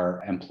from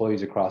our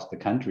employees across the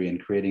country and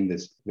creating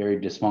this very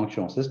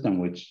dysfunctional system,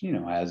 which,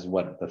 has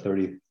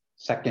the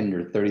 32nd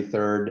or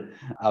 33rd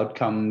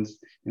outcomes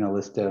in a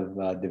list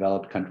of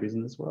developed countries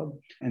in this world.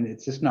 And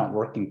it's just not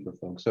working for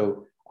folks.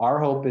 So our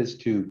hope is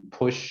to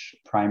push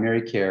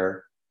primary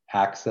care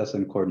access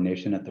and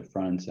coordination at the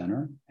front and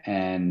center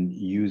and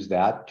use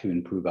that to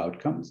improve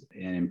outcomes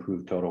and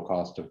improve total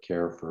cost of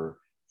care for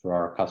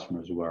our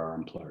customers who are our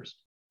employers.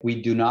 We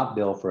do not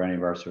bill for any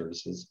of our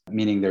services,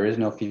 meaning there is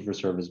no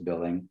fee-for-service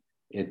billing.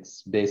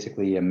 It's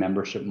basically a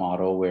membership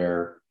model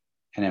where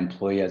an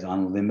employee has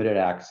unlimited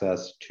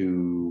access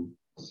to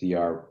see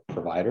our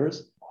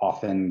providers,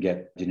 often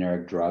get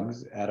generic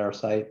drugs at our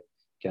site,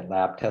 get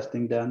lab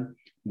testing done.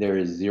 There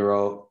is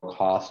zero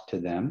cost to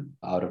them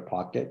out of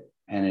pocket,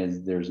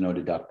 and there's no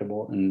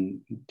deductible. And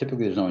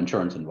typically there's no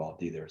insurance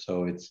involved either.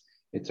 So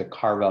it's a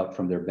carve out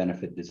from their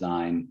benefit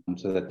design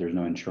so that there's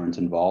no insurance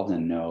involved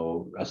and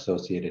no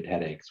associated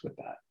headaches with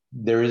that.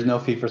 There is no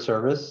fee for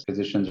service.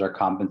 Physicians are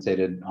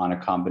compensated on a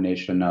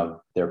combination of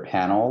their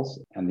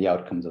panels and the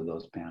outcomes of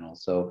those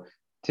panels. So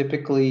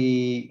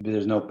typically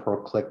there's no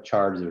per click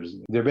charge.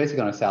 They're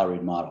basically on a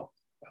salaried model.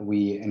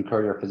 We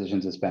encourage our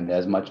physicians to spend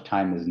as much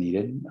time as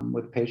needed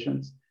with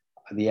patients.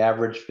 The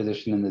average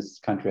physician in this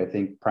country, I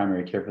think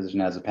primary care physician,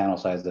 has a panel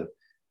size of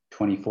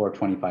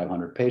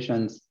 2,500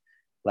 patients.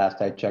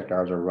 Last I checked,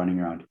 ours are running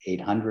around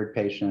 800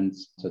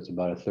 patients. So it's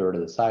about a third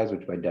of the size,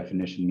 which by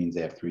definition means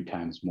they have 3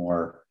 times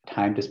more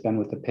time to spend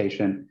with the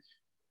patient.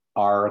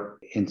 Our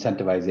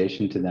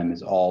incentivization to them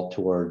is all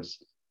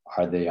towards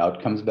are the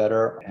outcomes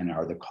better and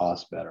are the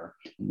costs better,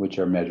 which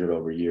are measured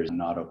over years and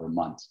not over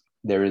months.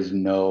 There is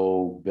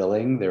no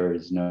billing, there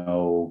is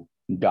no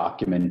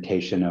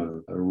documentation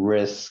of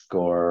risk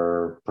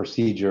or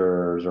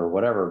procedures or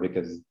whatever,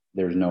 because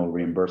there's no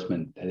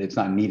reimbursement. It's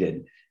not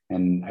needed.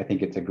 And I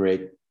think it's a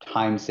great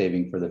time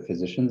saving for the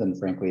physicians and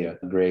frankly, a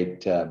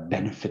great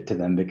benefit to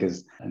them,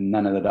 because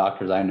none of the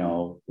doctors I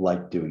know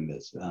like doing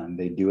this.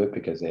 They do it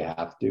because they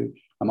have to.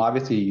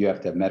 Obviously, you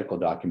have to have medical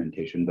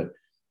documentation, but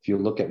if you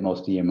look at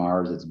most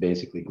EMRs, it's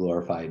basically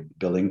glorified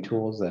billing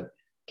tools that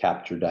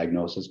capture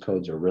diagnosis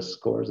codes or risk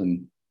scores.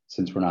 And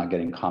since we're not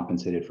getting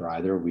compensated for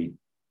either, we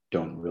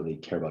don't really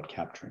care about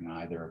capturing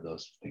either of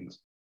those things.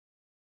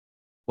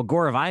 Well,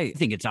 Gaurav, I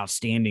think it's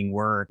outstanding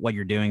work, what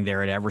you're doing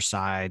there at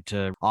Everside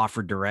to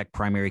offer direct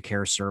primary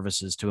care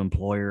services to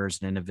employers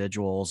and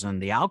individuals,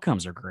 and the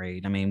outcomes are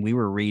great. I mean, we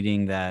were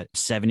reading that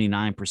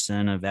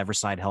 79% of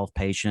Everside Health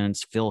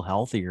patients feel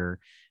healthier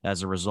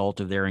as a result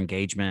of their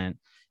engagement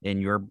in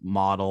your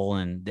model.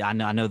 And I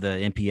know the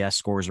NPS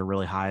scores are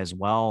really high as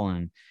well.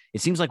 And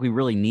it seems like we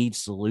really need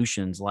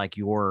solutions like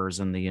yours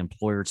in the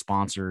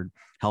employer-sponsored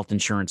health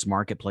insurance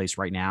marketplace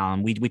right now.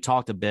 And we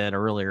talked a bit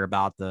earlier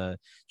about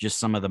just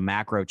some of the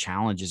macro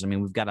challenges. I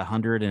mean, we've got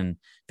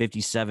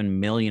 157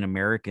 million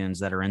Americans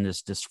that are in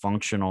this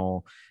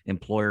dysfunctional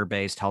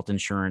employer-based health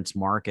insurance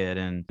market,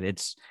 and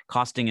it's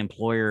costing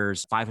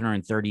employers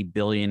 $530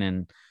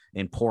 billion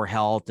in poor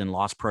health and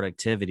lost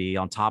productivity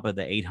on top of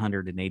the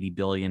 $880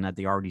 billion that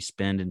they already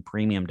spend in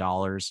premium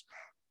dollars.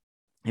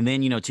 And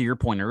then, to your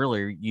point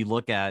earlier, you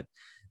look at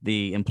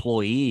the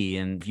employee,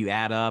 and if you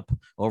add up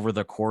over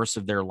the course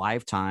of their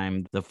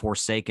lifetime, the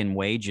forsaken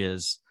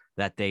wages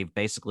that they've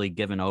basically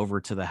given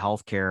over to the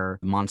healthcare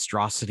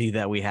monstrosity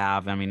that we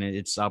have. I mean,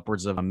 it's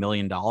upwards of $1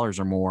 million or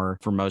more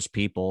for most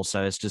people.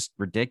 So it's just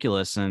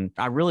ridiculous. And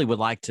I really would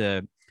like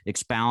to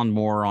expound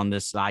more on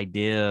this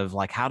idea of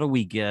how do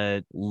we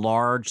get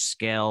large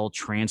scale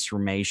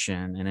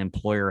transformation in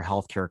employer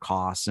healthcare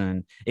costs?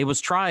 And it was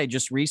tried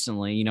just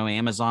recently,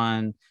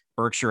 Amazon,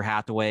 Berkshire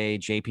Hathaway,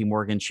 JP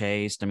Morgan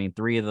Chase. I mean,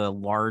 three of the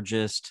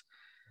largest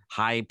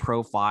high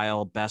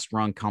profile, best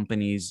run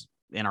companies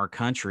in our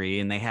country,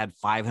 and they had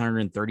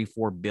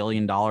 $534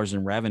 billion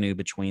in revenue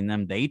between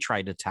them. They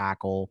tried to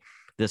tackle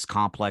this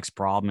complex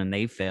problem and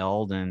they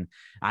failed. And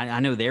I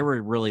know they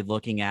were really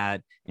looking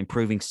at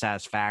improving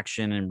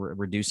satisfaction and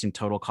reducing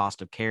total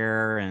cost of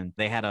care. And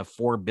they had a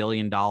 $4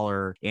 billion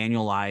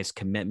annualized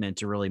commitment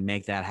to really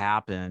make that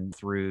happen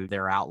through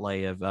their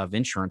outlay of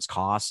insurance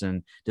costs.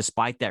 And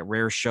despite that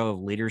rare show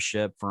of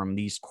leadership from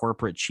these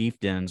corporate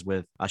chieftains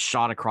with a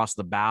shot across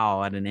the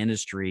bow at an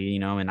industry,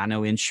 and I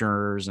know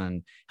insurers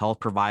and health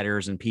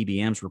providers and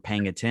PBMs were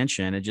paying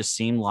attention, it just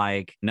seemed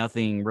like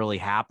nothing really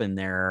happened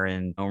there.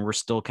 And we're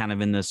still kind of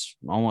in this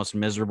almost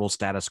miserable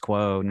status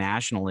quo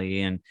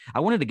nationally. And I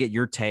wanted to get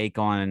your take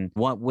on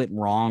what went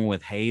wrong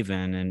with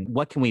Haven and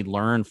what can we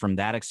learn from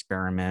that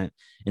experiment.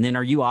 And then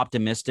are you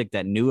optimistic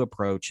that new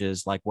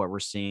approaches like what we're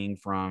seeing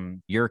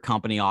from your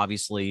company,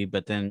 obviously,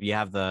 but then you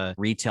have the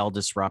retail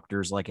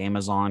disruptors like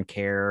Amazon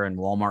Care and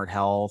Walmart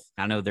Health.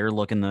 I know they're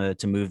looking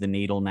to move the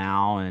needle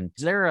now. And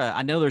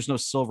I know there's no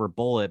silver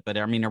bullet, but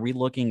I mean, are we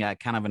looking at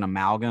kind of an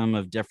amalgam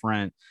of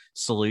different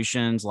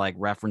solutions like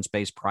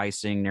reference-based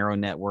pricing, narrow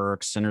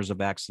networks, centers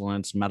of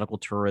excellence, medical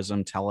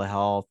tourism,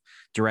 telehealth,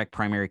 direct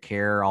primary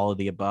care, all of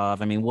the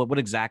above? I mean, what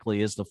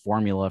exactly is the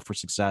formula for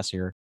success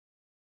here?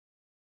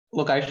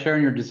 Look, I share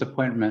in your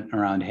disappointment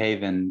around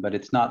Haven, but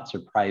it's not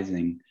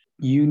surprising.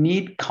 You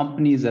need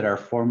companies that are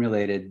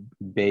formulated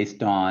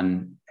based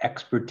on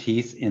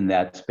expertise in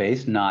that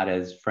space, not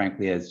as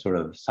frankly as sort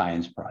of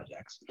science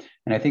projects.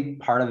 And I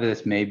think part of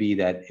this may be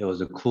that it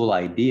was a cool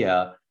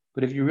idea,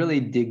 but if you really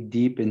dig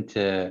deep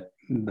into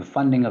the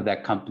funding of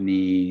that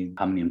company,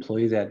 how many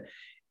employees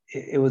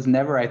it was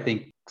never, I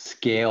think,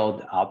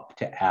 scaled up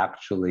to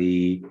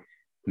actually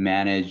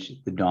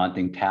manage the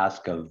daunting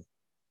task of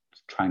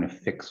trying to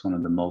fix one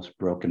of the most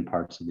broken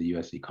parts of the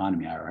US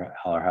economy, our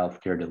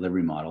healthcare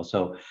delivery model.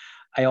 So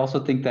I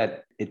also think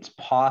that it's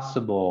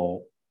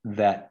possible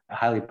that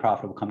highly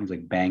profitable companies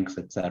like banks,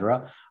 et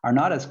cetera, are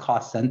not as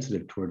cost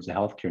sensitive towards the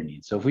healthcare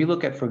needs. So if we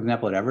look at, for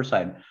example, at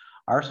Everside,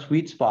 our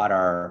sweet spot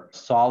are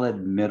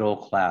solid middle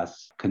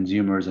class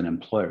consumers and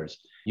employers,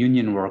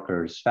 union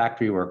workers,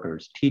 factory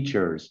workers,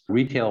 teachers,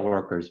 retail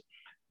workers,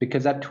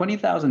 because that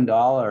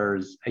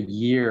 $20,000 a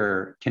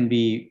year can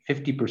be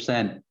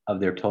 50%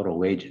 of their total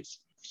wages.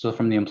 So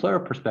from the employer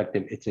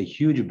perspective, it's a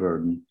huge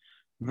burden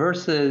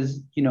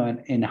versus,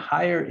 in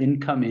higher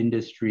income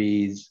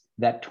industries,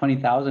 that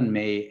 20,000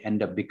 may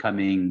end up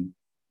becoming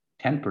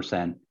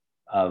 10%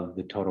 of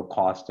the total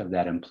cost of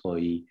that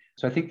employee.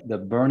 So I think the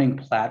burning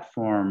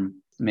platform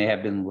may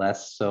have been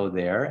less so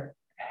there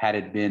had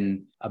it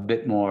been a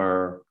bit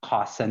more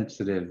cost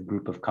sensitive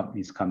group of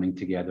companies coming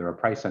together, or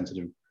price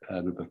sensitive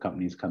group of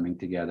companies coming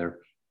together.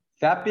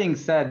 That being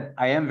said,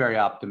 I am very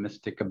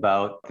optimistic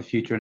about the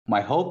future.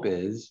 My hope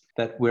is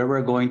that where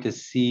we're going to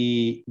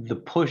see the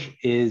push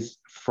is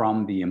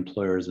from the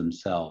employers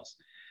themselves.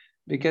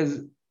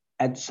 Because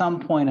at some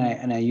point,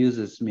 I use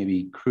this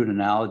maybe crude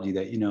analogy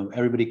that,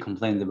 everybody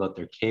complains about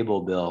their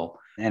cable bill.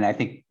 And I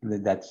think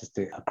that's just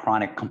a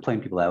chronic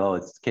complaint people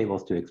have, it's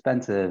cable's too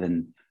expensive.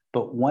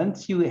 But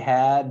once you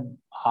had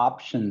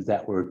options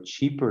that were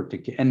cheaper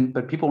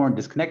but people weren't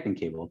disconnecting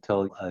cable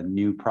until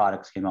new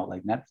products came out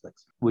like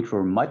Netflix, which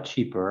were much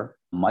cheaper,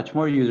 much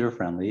more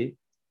user-friendly,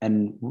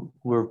 and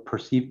were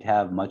perceived to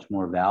have much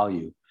more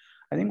value.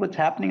 I think what's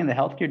happening in the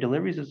healthcare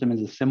delivery system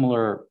is a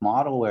similar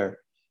model where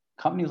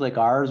companies like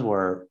ours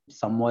were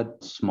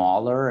somewhat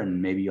smaller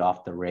and maybe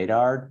off the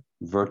radar.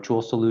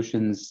 Virtual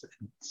solutions,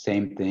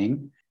 same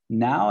thing.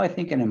 Now I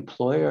think an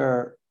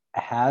employer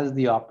has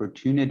the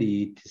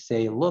opportunity to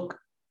say, look,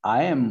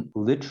 I am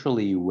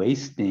literally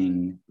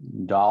wasting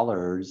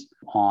dollars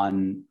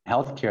on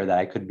healthcare that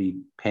I could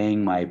be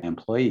paying my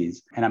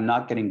employees, and I'm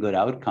not getting good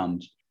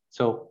outcomes.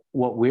 So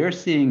what we're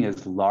seeing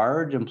is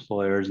large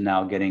employers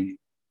now getting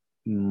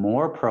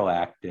more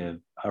proactive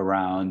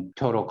around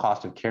total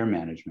cost of care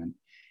management.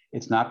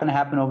 It's not going to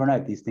happen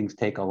overnight. These things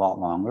take a lot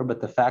longer,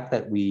 but the fact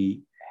that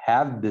we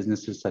have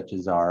businesses such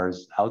as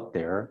ours out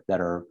there that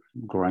are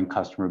growing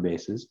customer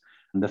bases,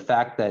 and the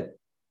fact that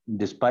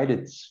despite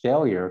its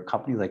failure,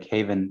 companies like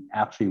Haven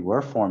actually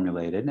were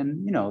formulated,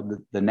 and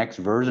the next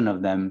version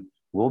of them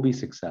will be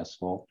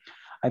successful.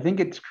 I think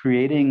it's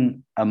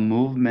creating a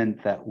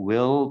movement that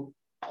will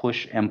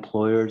push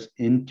employers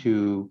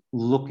into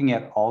looking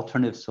at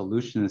alternative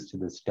solutions to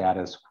the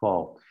status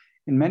quo.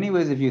 In many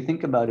ways, if you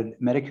think about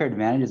it, Medicare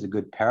Advantage is a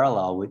good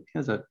parallel, which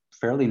is a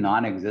fairly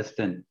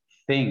non-existent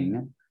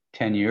thing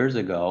 10 years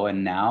ago,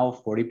 and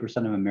now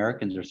 40% of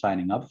Americans are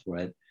signing up for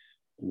it.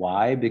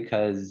 Why?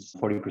 Because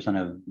 40%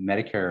 of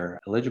Medicare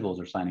eligibles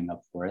are signing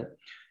up for it.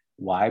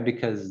 Why?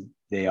 Because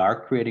they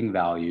are creating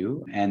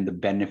value and the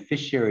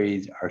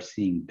beneficiaries are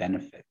seeing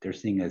benefit. They're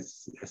seeing a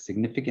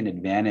significant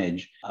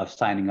advantage of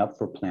signing up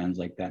for plans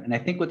like that. And I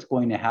think what's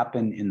going to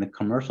happen in the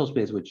commercial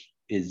space, which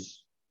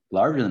is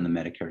larger than the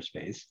Medicare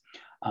space,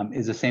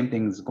 is the same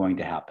thing is going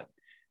to happen.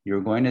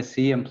 You're going to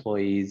see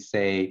employees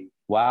say,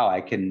 wow,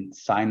 I can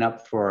sign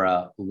up for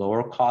a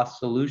lower cost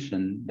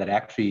solution that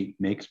actually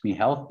makes me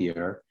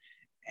healthier.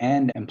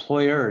 And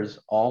employers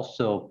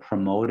also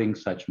promoting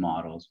such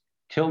models.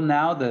 Till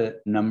now,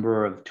 the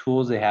number of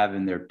tools they have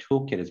in their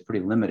toolkit is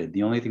pretty limited.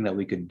 The only thing that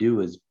we could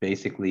do is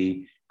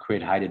basically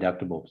create high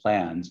deductible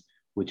plans,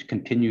 which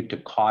continue to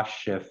cost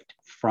shift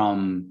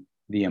from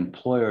the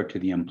employer to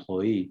the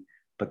employee.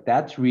 But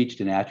that's reached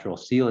a natural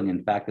ceiling.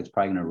 In fact, it's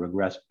probably going to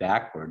regress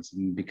backwards,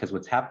 because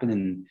what's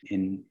happened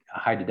in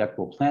high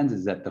deductible plans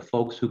is that the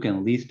folks who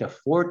can least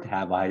afford to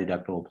have a high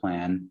deductible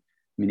plan,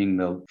 meaning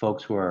the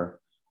folks who are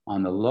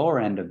on the lower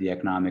end of the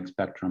economic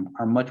spectrum,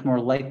 are much more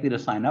likely to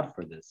sign up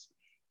for this.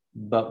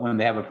 But when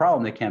they have a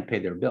problem, they can't pay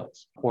their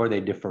bills, or they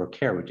defer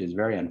care, which is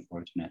very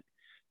unfortunate.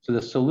 So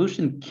the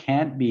solution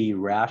can't be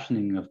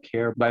rationing of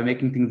care by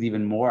making things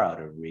even more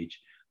out of reach.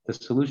 The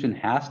solution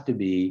has to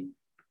be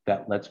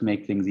that let's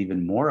make things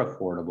even more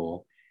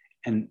affordable.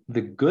 And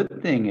the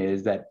good thing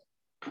is that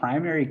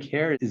primary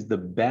care is the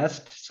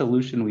best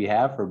solution we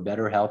have for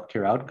better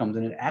healthcare outcomes.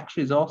 And it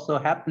actually is also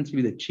happens to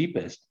be the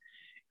cheapest.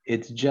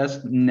 It's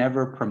just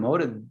never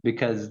promoted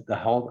because the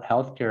whole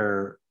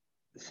healthcare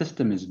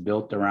system is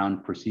built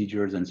around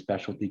procedures and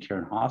specialty care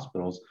in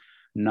hospitals,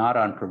 not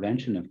on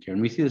prevention of care.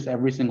 And we see this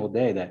every single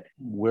day, that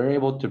we're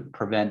able to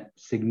prevent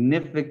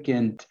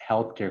significant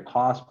healthcare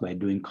costs by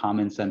doing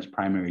common sense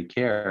primary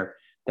care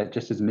that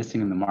just is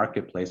missing in the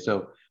marketplace.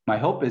 So my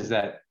hope is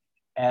that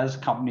as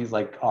companies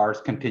like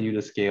ours continue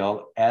to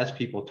scale, as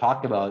people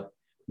talk about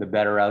the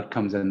better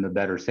outcomes and the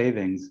better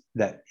savings,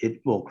 that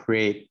it will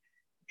create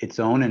its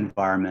own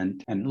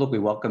environment. And look, we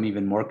welcome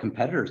even more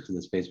competitors to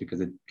the space because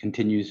it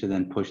continues to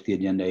then push the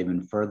agenda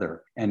even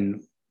further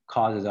and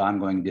causes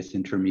ongoing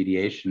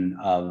disintermediation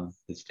of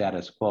the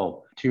status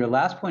quo. To your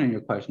last point in your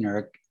question,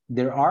 Eric,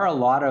 there are a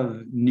lot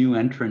of new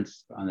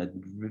entrants on the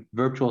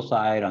virtual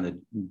side, on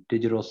the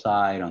digital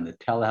side, on the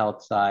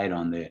telehealth side,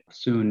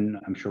 soon,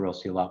 I'm sure we'll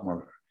see a lot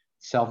more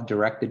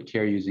self-directed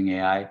care using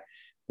AI.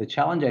 The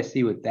challenge I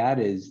see with that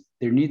is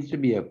there needs to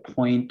be a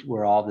point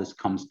where all this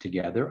comes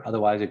together.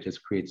 Otherwise, it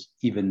just creates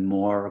even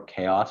more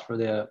chaos for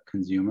the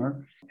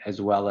consumer, as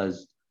well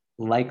as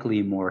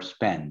likely more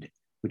spend,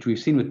 which we've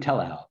seen with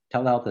telehealth.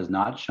 Telehealth has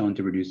not shown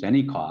to reduce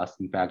any cost.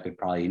 In fact, it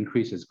probably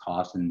increases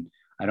costs, and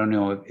I don't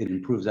know if it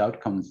improves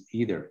outcomes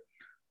either.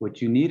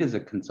 What you need is a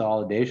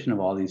consolidation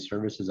of all these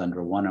services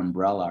under one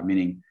umbrella,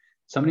 meaning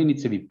somebody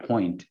needs to be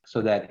point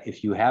so that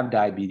if you have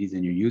diabetes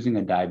and you're using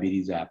a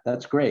diabetes app,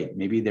 that's great.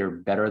 Maybe they're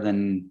better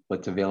than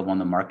what's available on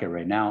the market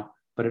right now,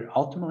 but it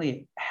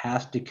ultimately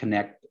has to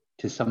connect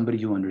to somebody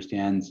who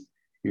understands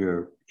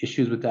your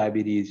issues with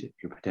diabetes,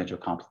 your potential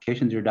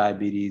complications of your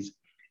diabetes,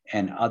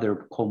 and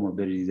other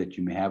comorbidities that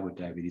you may have with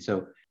diabetes.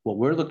 So what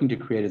we're looking to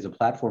create is a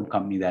platform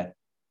company that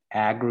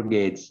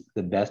aggregates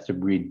the best of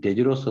breed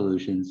digital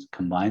solutions,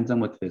 combines them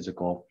with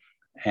physical,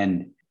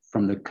 and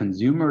from the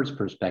consumer's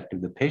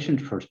perspective, the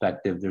patient's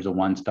perspective, there's a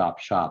one-stop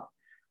shop.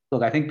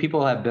 Look, I think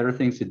people have better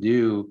things to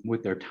do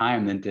with their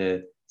time than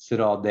to sit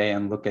all day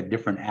and look at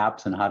different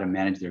apps on how to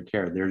manage their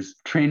care.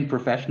 There's trained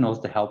professionals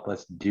to help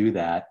us do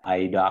that,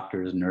 i.e.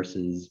 doctors,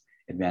 nurses,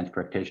 advanced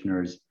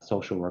practitioners,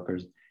 social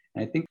workers.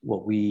 And I think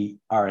what we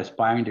are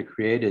aspiring to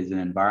create is an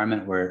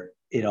environment where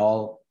it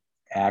all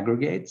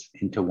aggregates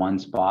into one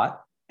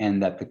spot,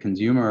 and that the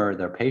consumer,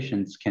 their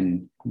patients,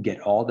 can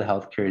get all the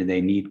healthcare they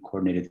need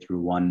coordinated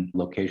through one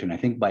location. I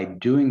think by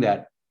doing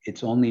that,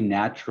 it's only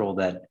natural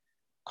that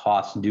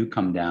costs do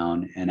come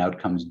down and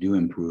outcomes do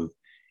improve.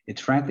 It's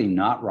frankly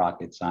not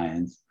rocket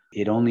science.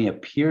 It only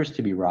appears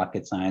to be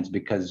rocket science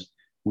because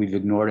we've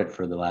ignored it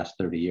for the last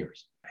 30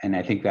 years. And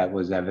I think that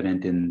was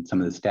evident in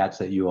some of the stats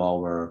that you all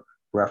were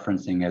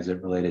referencing as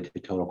it related to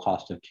total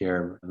cost of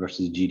care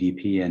versus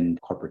GDP and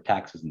corporate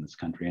taxes in this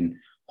country. And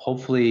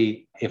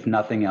hopefully, if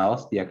nothing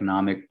else, the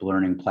economic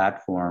learning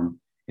platform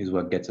is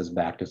what gets us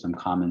back to some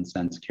common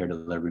sense care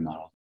delivery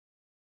model.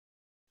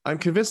 I'm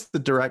convinced the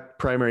direct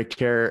primary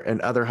care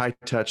and other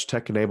high-touch,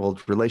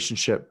 tech-enabled,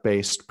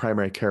 relationship-based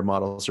primary care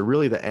models are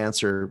really the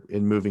answer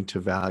in moving to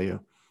value.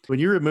 When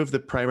you remove the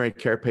primary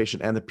care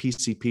patient and the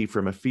PCP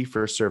from a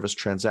fee-for-service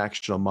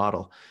transactional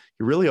model,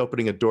 you're really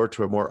opening a door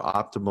to a more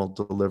optimal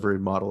delivery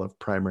model of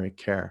primary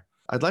care.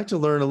 I'd like to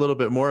learn a little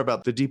bit more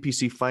about the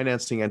DPC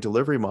financing and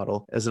delivery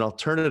model as an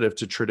alternative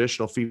to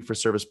traditional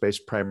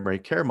fee-for-service-based primary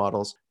care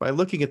models by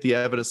looking at the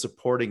evidence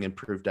supporting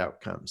improved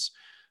outcomes.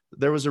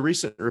 There was a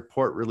recent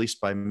report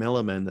released by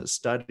Milliman that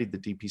studied the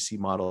DPC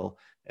model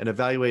and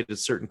evaluated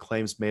certain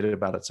claims made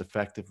about its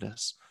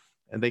effectiveness.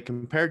 And they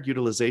compared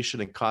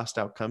utilization and cost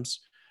outcomes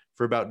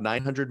for about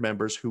 900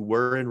 members who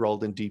were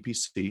enrolled in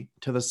DPC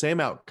to the same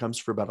outcomes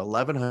for about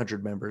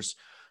 1,100 members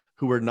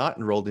who were not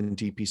enrolled in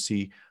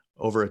DPC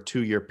over a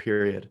 2-year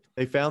period.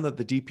 They found that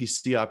the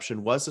DPC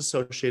option was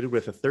associated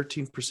with a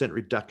 13%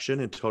 reduction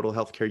in total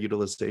healthcare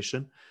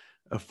utilization,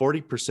 a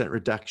 40%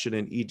 reduction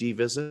in ED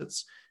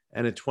visits,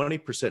 and a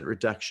 20%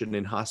 reduction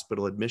in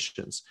hospital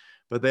admissions.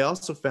 But they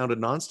also found a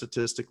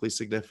non-statistically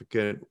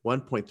significant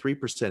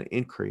 1.3%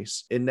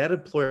 increase in net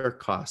employer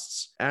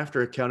costs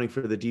after accounting for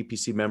the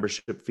DPC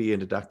membership fee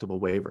and deductible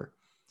waiver.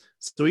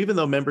 So even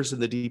though members in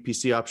the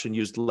DPC option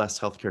used less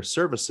healthcare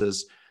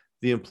services,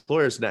 the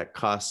employer's net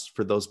costs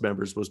for those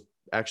members was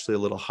actually a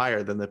little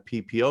higher than the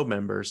PPO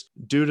members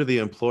due to the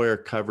employer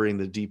covering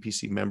the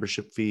DPC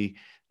membership fee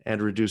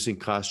and reducing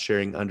cost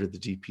sharing under the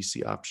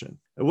DPC option.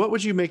 And what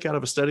would you make out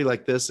of a study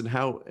like this, and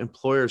how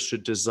employers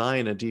should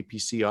design a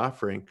DPC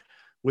offering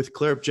with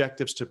clear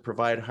objectives to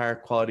provide higher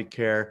quality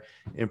care,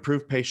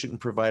 improve patient and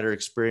provider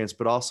experience,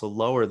 but also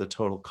lower the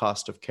total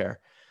cost of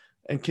care?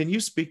 And can you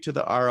speak to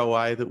the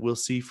ROI that we'll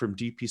see from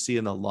DPC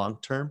in the long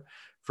term,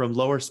 from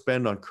lower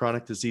spend on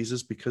chronic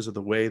diseases because of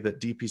the way that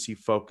DPC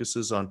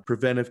focuses on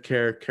preventive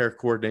care, care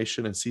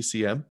coordination, and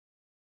CCM?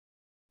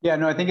 Yeah,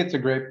 no, I think it's a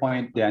great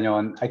point, Daniel.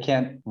 And I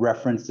can't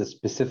reference the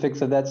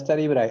specifics of that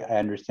study, but I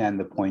understand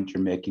the point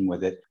you're making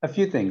with it. A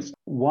few things.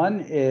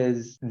 One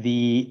is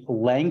the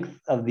length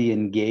of the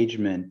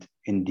engagement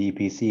in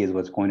DPC is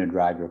what's going to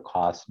drive your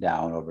costs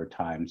down over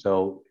time.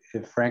 So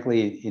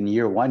frankly, in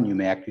year one, you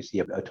may actually see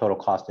a total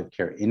cost of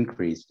care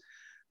increase.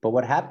 But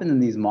what happens in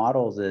these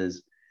models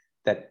is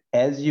that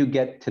as you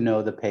get to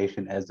know the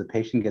patient, as the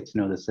patient gets to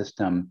know the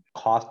system,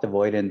 cost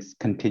avoidance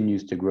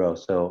continues to grow.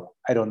 So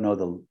I don't know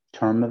the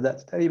term of that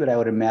study, but I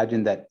would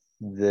imagine that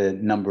the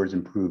numbers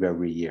improve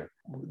every year.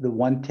 The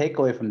one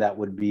takeaway from that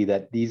would be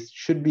that these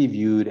should be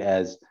viewed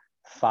as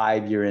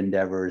 5-year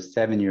endeavors,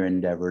 7-year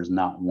endeavors,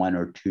 not 1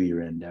 or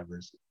 2-year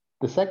endeavors.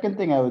 The second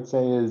thing I would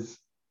say is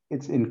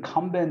it's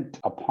incumbent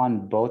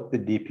upon both the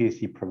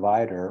DPC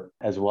provider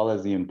as well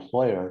as the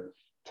employer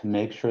to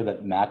make sure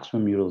that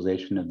maximum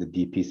utilization of the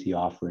DPC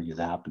offering is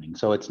happening.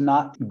 So it's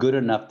not good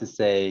enough to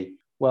say,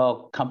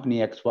 well, company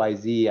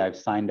XYZ, I've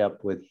signed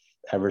up with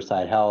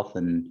Everside Health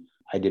and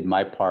I did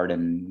my part,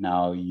 and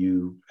now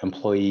you,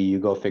 employee, you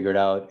go figure it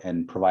out,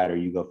 and provider,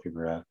 you go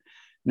figure it out.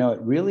 No,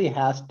 it really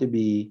has to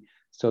be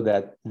so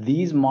that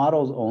these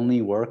models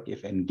only work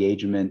if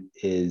engagement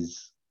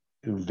is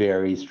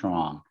very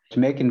strong. To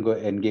make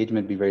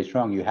engagement be very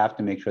strong, you have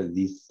to make sure that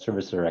these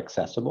services are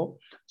accessible.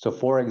 So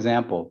for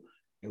example,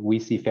 we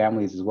see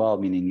families as well,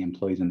 meaning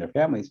employees and their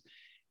families.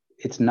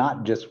 It's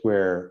not just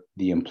where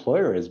the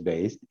employer is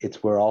based,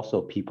 it's where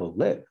also people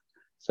live,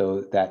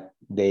 so that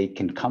they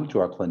can come to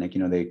our clinic.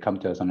 You know, they come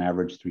to us on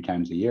average 3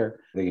 times a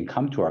year. They can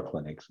come to our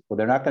clinics. Well,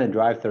 they're not going to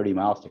drive 30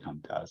 miles to come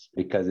to us,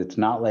 because it's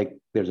not like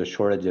there's a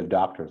shortage of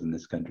doctors in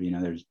this country. You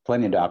know, there's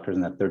plenty of doctors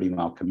in that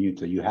 30-mile commute.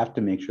 So you have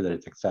to make sure that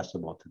it's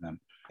accessible to them.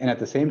 And at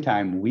the same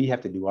time, we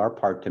have to do our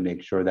part to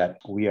make sure that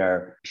we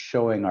are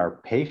showing our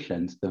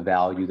patients the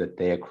value that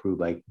they accrue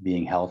by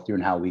being healthier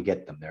and how we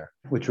get them there,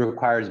 which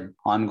requires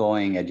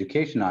ongoing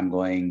education,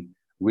 ongoing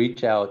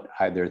reach out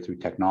either through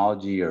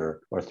technology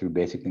or through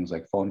basic things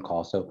like phone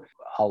calls. So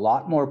a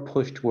lot more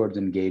push towards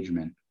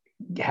engagement.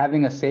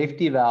 Having a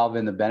safety valve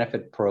in the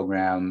benefit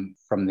program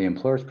from the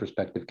employer's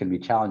perspective can be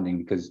challenging,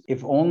 because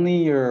if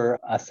only a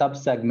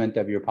subsegment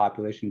of your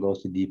population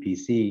goes to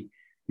DPC,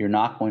 you're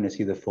not going to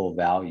see the full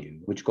value,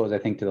 which goes, I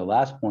think, to the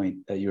last point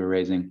that you were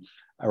raising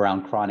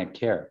around chronic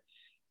care.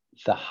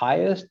 The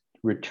highest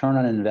return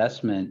on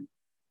investment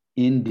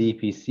in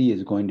DPC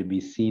is going to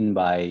be seen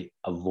by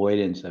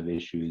avoidance of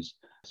issues.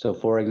 So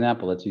for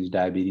example, let's use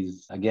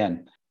diabetes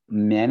again.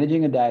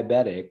 Managing a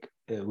diabetic,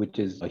 which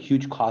is a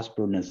huge cost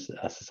burden,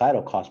 a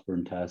societal cost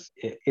burden to us,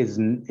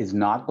 is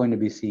not going to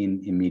be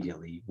seen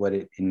immediately.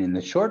 In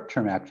the short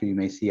term, actually, you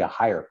may see a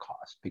higher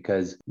cost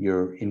because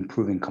you're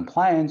improving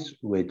compliance,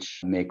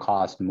 which may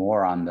cost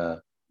more on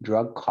the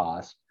drug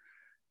cost,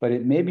 but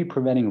it may be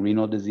preventing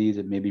renal disease,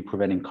 it may be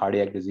preventing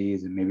cardiac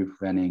disease, it may be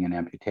preventing an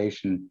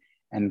amputation,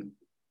 and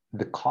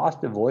the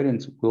cost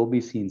avoidance will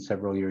be seen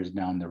several years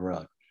down the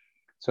road.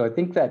 So I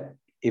think that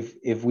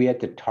if we had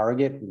to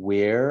target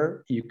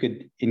where you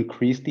could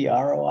increase the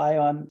ROI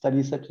on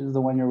studies such as the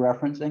one you're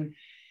referencing,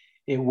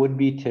 it would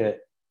be to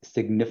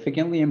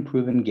significantly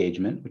improve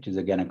engagement, which is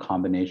again a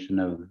combination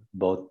of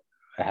both.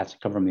 It has to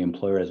come from the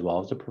employer as well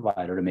as the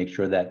provider to make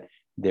sure that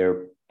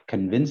they're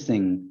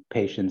convincing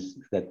patients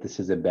that this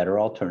is a better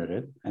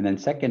alternative. And then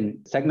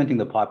second, segmenting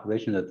the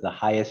population, that the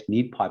highest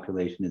need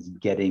population is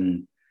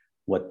getting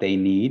what they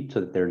need so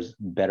that there's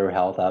better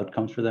health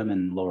outcomes for them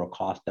and lower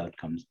cost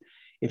outcomes.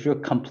 If you're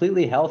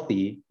completely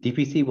healthy,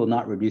 DPC will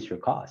not reduce your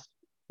cost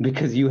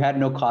because you had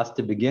no cost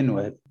to begin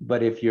with.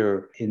 But if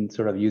you're in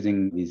sort of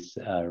using these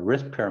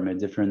risk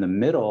pyramids, if you're in the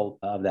middle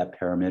of that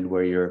pyramid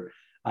where you're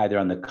either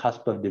on the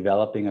cusp of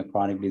developing a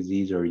chronic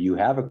disease or you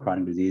have a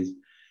chronic disease,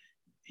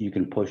 you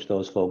can push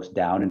those folks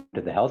down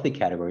into the healthy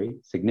category,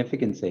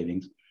 significant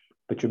savings.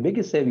 But your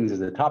biggest savings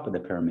is at the top of the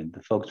pyramid,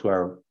 the folks who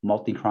are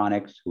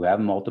multi-chronics, who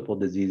have multiple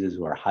diseases,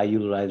 who are high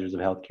utilizers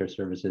of healthcare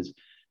services,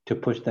 to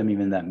push them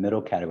even in that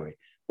middle category.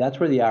 That's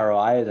where the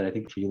ROI is. And I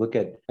think if you look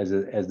at, as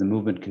the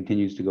movement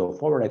continues to go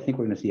forward, I think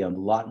we're going to see a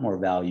lot more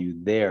value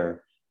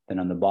there than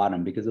on the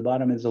bottom, because the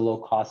bottom is low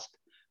cost,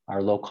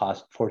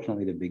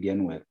 fortunately, to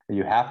begin with.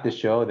 You have to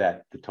show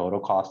that the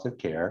total cost of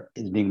care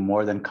is being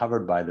more than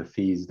covered by the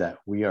fees that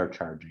we are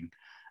charging.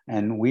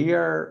 And we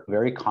are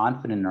very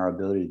confident in our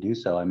ability to do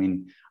so. I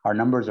mean, our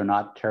numbers are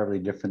not terribly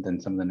different than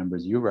some of the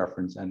numbers you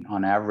referenced. And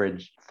on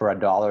average, for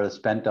 $1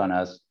 spent on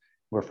us,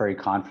 we're very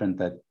confident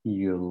that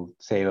you'll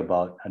save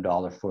about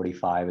 $1.45,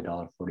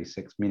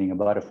 $1.46, meaning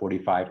about a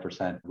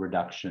 45%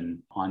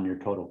 reduction on your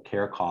total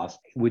care cost,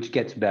 which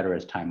gets better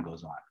as time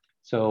goes on.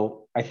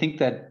 So I think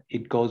that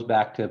it goes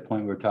back to a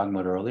point we were talking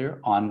about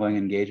earlier: ongoing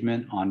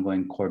engagement,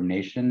 ongoing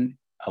coordination,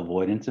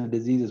 avoidance of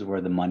disease is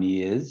where the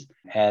money is,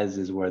 as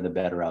is where the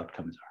better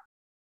outcomes are.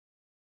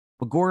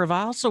 But Gaurav,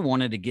 I also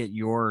wanted to get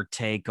your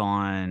take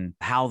on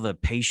how the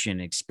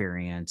patient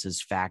experience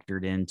is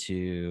factored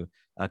into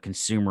a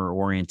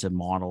consumer-oriented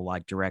model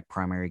like direct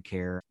primary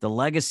care. The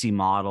legacy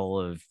model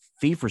of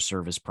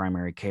fee-for-service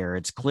primary care,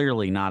 it's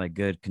clearly not a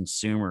good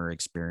consumer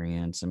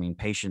experience. I mean,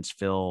 patients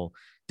feel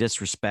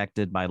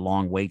disrespected by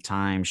long wait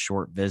times,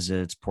 short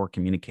visits, poor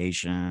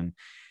communication.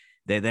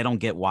 They don't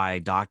get why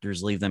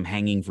doctors leave them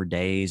hanging for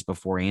days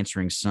before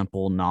answering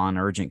simple,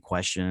 non-urgent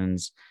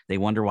questions. They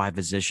wonder why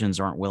physicians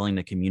aren't willing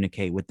to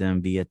communicate with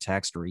them via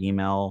text or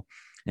email.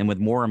 And with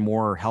more and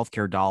more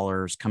healthcare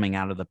dollars coming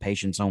out of the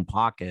patient's own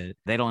pocket,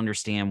 they don't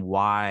understand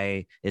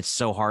why it's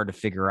so hard to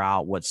figure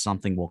out what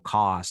something will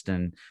cost.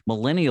 And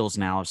millennials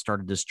now have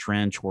started this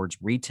trend towards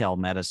retail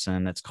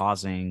medicine that's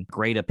causing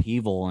great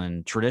upheaval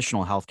in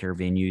traditional healthcare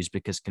venues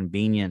because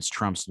convenience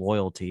trumps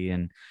loyalty.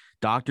 And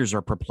doctors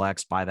are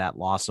perplexed by that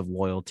loss of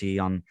loyalty.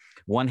 On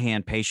one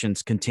hand,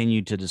 patients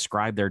continue to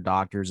describe their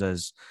doctors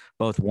as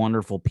both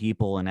wonderful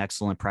people and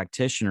excellent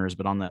practitioners,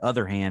 but on the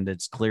other hand,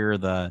 it's clear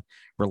the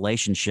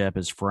relationship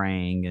is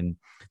fraying, and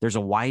there's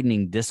a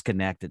widening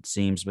disconnect, it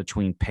seems,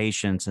 between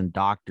patients and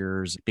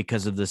doctors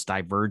because of this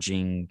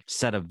diverging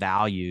set of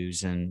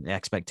values and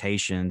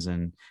expectations,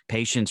 and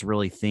patients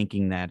really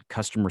thinking that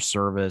customer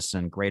service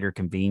and greater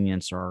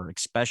convenience are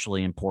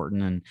especially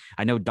important. And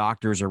I know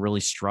doctors are really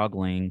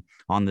struggling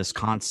on this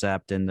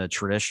concept in the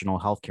traditional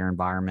healthcare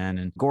environment.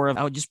 And Gaurav,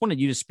 I just wanted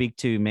you to speak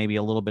to maybe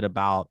a little bit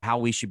about how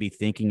we should be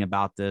thinking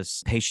about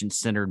this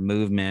patient-centered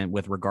movement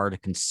with regard to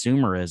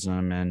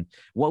consumerism, and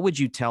what would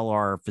you tell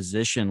our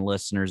physician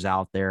listeners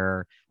out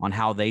there on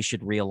how they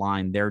should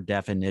realign their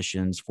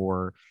definitions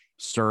for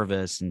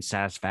service and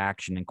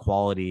satisfaction and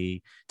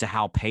quality to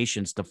how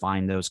patients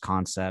define those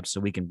concepts, so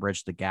we can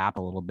bridge the gap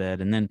a little bit?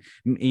 And then,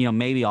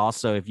 maybe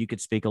also if you could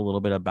speak a little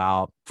bit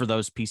about, for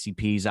those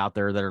PCPs out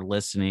there that are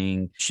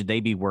listening, should they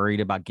be worried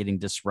about getting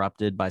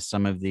disrupted by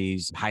some of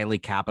these highly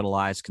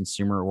capitalized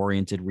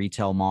consumer-oriented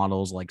retail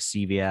models like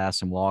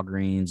CVS and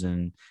Walgreens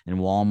and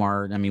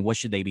Walmart? I mean, what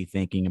should they be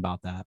thinking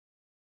about that?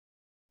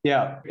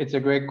 Yeah, it's a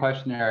great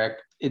question, Eric.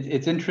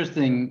 It's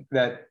interesting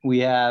that we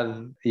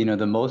have,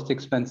 the most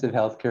expensive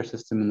healthcare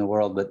system in the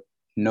world, but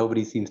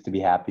nobody seems to be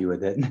happy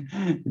with it.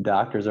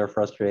 Doctors are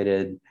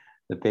frustrated,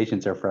 the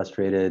patients are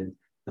frustrated,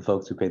 the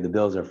folks who pay the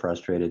bills are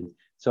frustrated.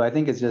 So I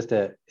think it's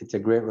a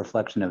great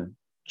reflection of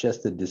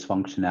just the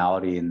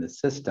dysfunctionality in the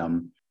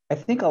system. I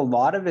think a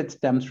lot of it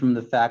stems from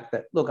the fact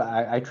that, look,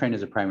 I trained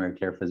as a primary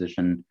care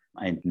physician.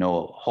 I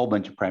know a whole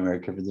bunch of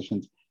primary care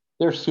physicians.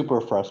 They're super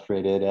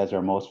frustrated, as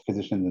are most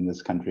physicians in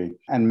this country.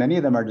 And many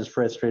of them are just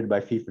frustrated by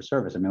fee for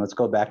service. I mean, let's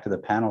go back to the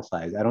panel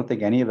size. I don't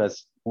think any of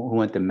us who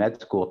went to med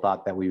school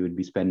thought that we would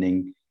be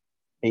spending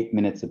 8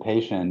 minutes a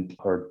patient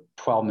or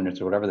 12 minutes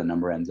or whatever the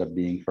number ends up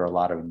being for a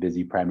lot of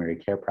busy primary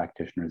care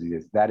practitioners.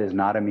 That is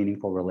not a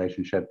meaningful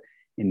relationship.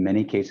 In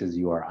many cases,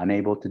 you are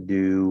unable to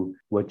do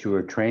what you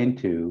were trained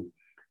to.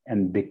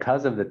 And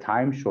because of the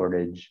time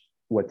shortage,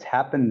 what's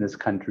happened in this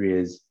country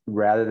is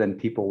rather than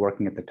people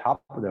working at the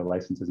top of their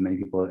licenses, many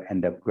people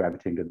end up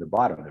gravitating to the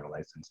bottom of their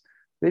license.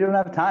 They don't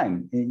have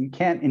time. You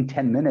can't in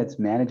 10 minutes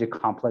manage a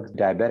complex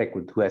diabetic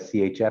who has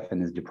CHF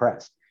and is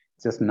depressed.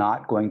 It's just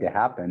not going to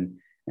happen.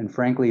 And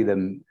frankly,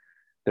 the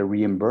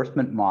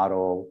reimbursement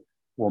model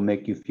will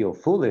make you feel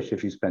foolish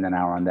if you spend an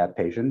hour on that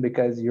patient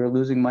because you're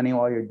losing money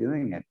while you're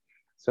doing it.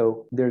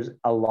 So there's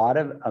a lot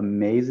of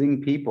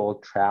amazing people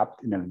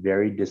trapped in a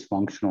very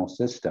dysfunctional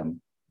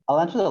system. I'll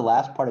answer the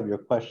last part of your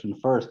question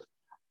first.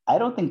 I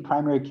don't think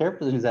primary care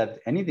physicians have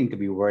anything to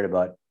be worried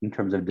about in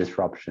terms of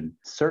disruption.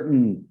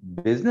 Certain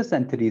business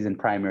entities in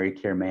primary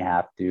care may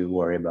have to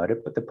worry about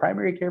it, but the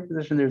primary care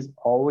physician, there's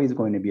always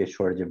going to be a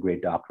shortage of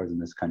great doctors in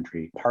this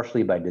country,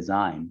 partially by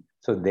design.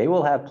 So they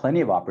will have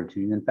plenty of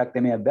opportunities. In fact, they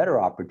may have better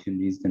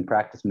opportunities than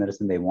practice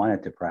medicine they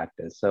wanted to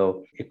practice.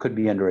 So it could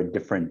be under a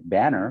different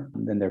banner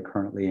than they're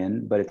currently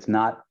in, but it's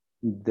not,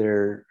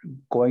 they're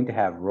going to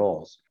have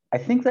roles. I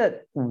think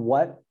that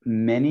what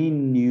many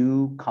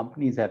new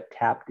companies have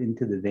tapped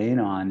into the vein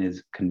on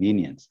is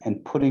convenience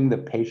and putting the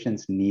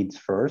patient's needs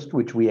first,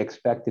 which we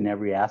expect in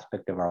every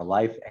aspect of our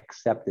life,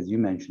 except as you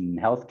mentioned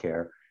in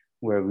healthcare,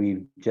 where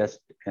we just,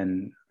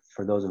 and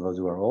for those of us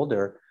who are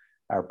older,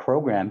 are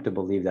programmed to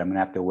believe that I'm gonna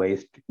have to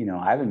waste,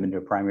 I haven't been to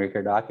a primary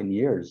care doc in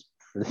years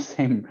for the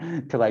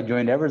same, till I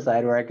joined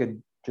Everside where I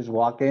could just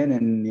walk in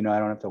and, I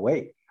don't have to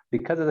wait.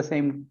 Because of the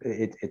same,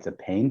 it's a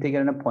pain to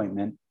get an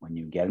appointment. When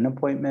you get an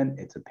appointment,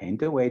 it's a pain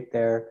to wait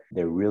there.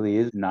 There really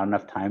is not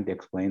enough time to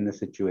explain the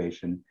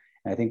situation.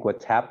 And I think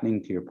what's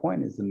happening, to your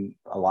point, is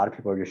a lot of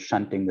people are just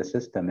shunting the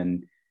system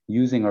and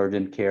using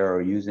urgent care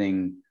or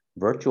using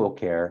virtual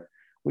care,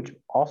 which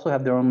also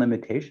have their own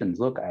limitations.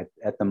 Look,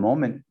 at the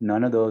moment,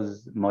 none of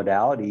those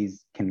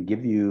modalities can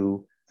give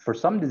you, for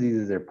some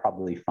diseases, they're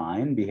probably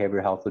fine.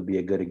 Behavioral health would be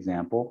a good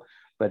example.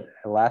 But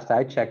last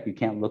I checked, you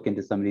can't look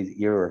into somebody's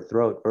ear or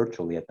throat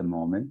virtually at the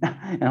moment.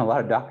 And a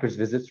lot of doctors'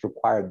 visits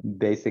require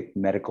basic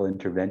medical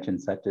intervention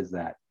such as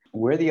that.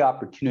 Where the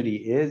opportunity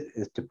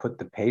is to put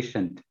the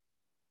patient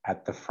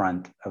at the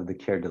front of the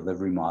care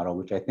delivery model,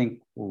 which I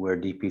think where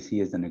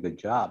DPC is in a good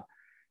job.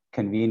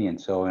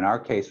 Convenience. So in our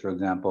case, for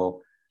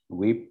example,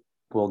 we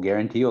will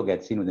guarantee you'll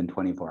get seen within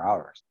 24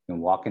 hours. You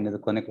can walk into the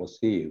clinic, we'll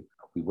see you.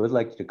 We would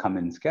like you to come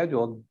in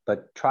scheduled,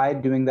 but try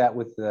doing that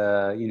with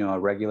a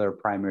regular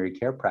primary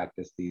care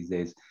practice these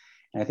days.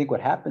 And I think what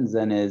happens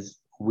then is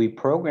we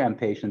program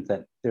patients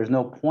that there's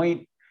no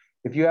point.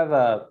 If you have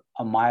a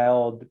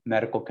mild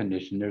medical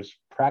condition, there's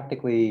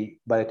practically,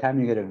 by the time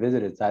you get a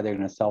visit, it's either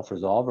going to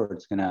self-resolve or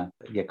it's going to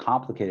get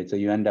complicated. So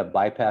you end up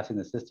bypassing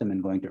the system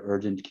and going to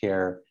urgent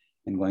care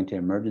and going to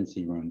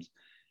emergency rooms.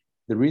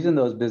 The reason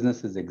those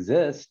businesses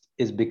exist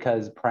is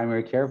because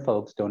primary care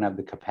folks don't have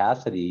the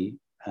capacity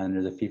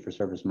under the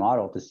fee-for-service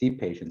model to see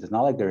patients. It's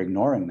not like they're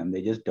ignoring them.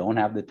 They just don't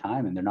have the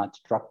time and they're not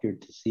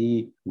structured to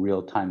see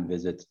real-time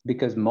visits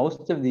because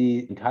most of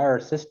the entire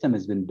system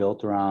has been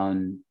built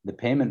around the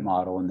payment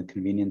model and the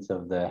convenience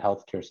of the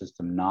healthcare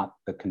system, not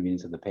the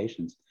convenience of the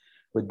patients.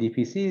 What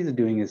DPC is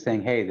doing is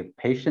saying, hey, the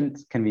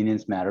patient's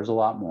convenience matters a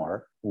lot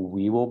more.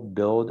 We will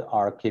build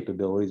our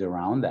capabilities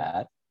around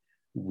that.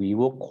 We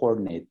will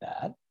coordinate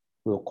that.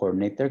 We'll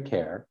coordinate their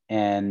care,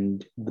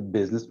 and the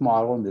business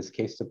model in this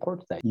case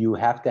supports that. You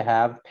have to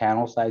have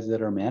panel sizes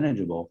that are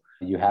manageable.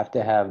 You have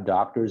to have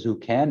doctors who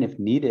can, if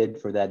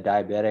needed for that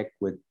diabetic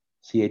with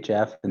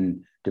CHF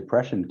and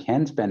depression,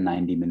 can spend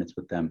 90 minutes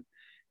with them.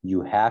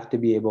 You have to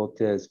be able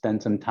to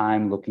spend some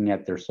time looking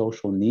at their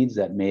social needs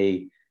that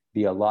may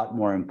be a lot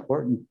more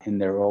important in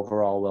their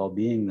overall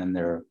well-being than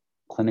their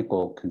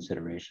clinical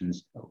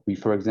considerations. We,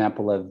 for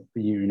example, have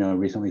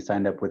recently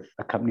signed up with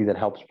a company that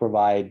helps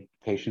provide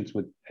patients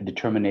with a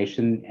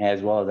determination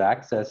as well as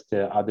access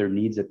to other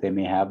needs that they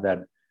may have that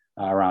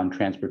around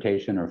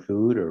transportation or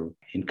food or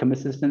income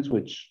assistance,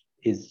 which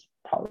is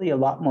probably a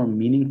lot more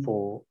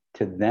meaningful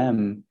to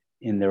them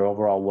in their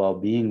overall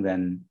well-being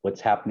than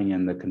what's happening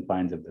in the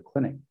confines of the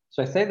clinic.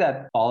 So I say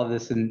that all of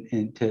this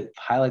to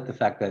highlight the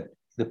fact that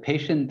the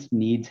patient's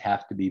needs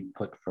have to be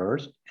put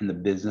first and the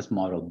business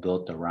model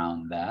built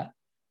around that.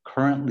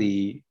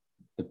 Currently,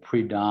 the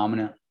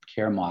predominant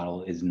care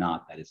model is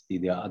not that. It's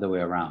the other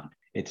way around.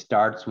 It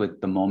starts with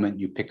the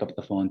moment you pick up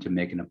the phone to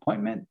make an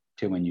appointment,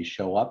 to when you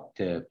show up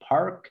to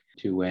park,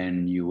 to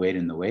when you wait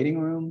in the waiting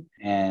room,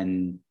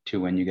 and to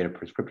when you get a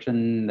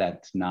prescription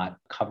that's not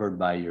covered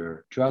by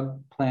your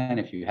drug plan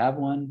if you have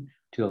one,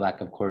 to the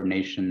lack of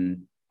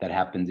coordination that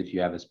happens if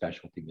you have a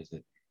specialty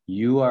visit.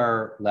 You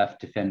are left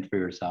to fend for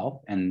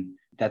yourself, and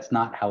that's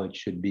not how it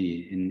should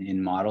be.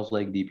 In models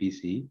like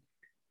DPC,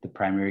 the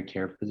primary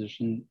care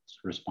physician's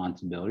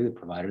responsibility, the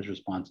provider's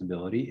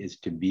responsibility, is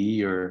to be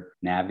your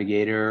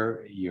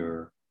navigator,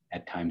 your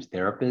at times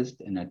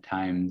therapist, and at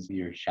times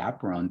your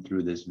chaperone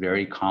through this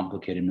very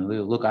complicated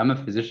milieu. Look, I'm a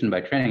physician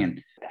by training,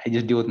 and I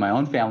just deal with my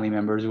own family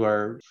members who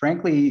are,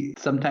 frankly,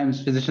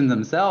 sometimes physicians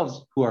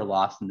themselves who are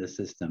lost in this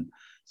system.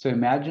 So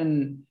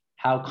imagine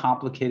how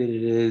complicated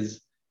it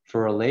is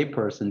for a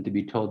layperson to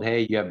be told,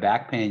 hey, you have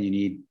back pain, you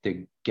need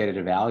to get it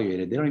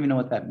evaluated. They don't even know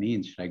what that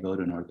means. Should I go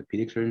to an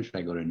orthopedic surgeon? Should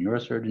I go to a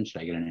neurosurgeon?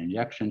 Should I get an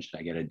injection? Should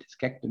I get a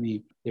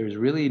discectomy? There's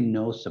really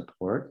no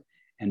support.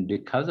 And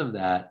because of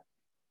that,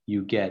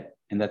 you get,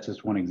 and that's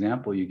just one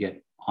example, you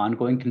get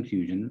ongoing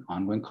confusion,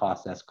 ongoing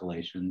cost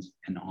escalations,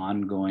 and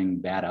ongoing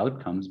bad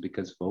outcomes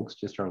because folks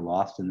just are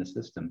lost in the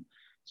system.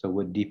 So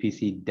what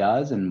DPC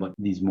does and what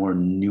these more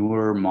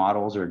newer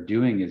models are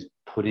doing is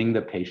putting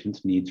the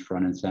patient's needs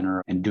front and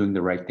center and doing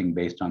the right thing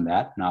based on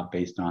that, not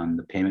based on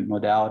the payment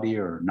modality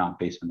or not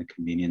based on the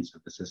convenience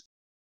of the system.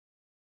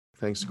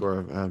 Thanks,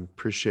 Gaurav. I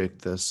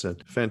appreciate this.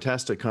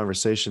 Fantastic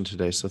conversation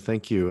today. So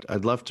thank you.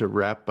 I'd love to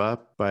wrap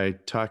up by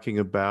talking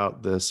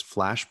about this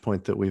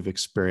flashpoint that we've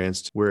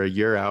experienced. We're a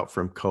year out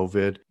from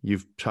COVID.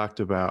 You've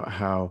talked about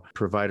how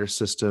provider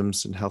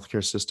systems and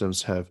healthcare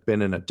systems have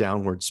been in a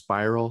downward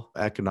spiral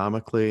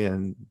economically.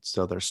 And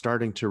so they're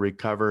starting to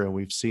recover. And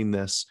we've seen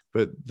this.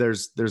 But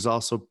there's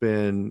also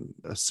been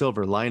a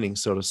silver lining,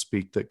 so to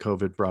speak, that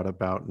COVID brought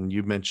about. And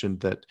you mentioned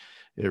that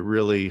it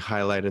really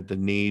highlighted the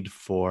need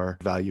for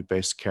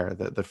value-based care.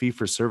 That the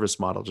fee-for-service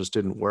model just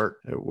didn't work,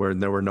 where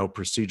there were no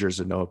procedures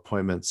and no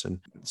appointments. And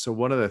so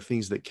one of the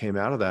things that came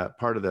out of that,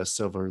 part of that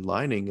silver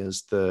lining,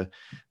 is the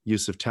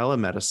use of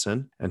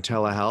telemedicine and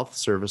telehealth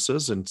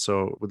services. And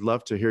so would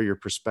love to hear your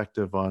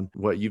perspective on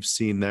what you've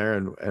seen there,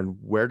 and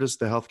where does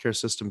the healthcare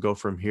system go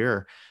from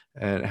here?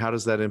 And how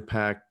does that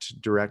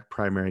impact direct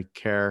primary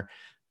care?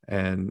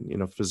 And,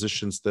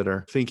 physicians that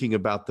are thinking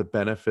about the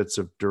benefits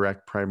of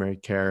direct primary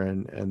care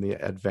and the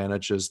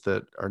advantages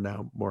that are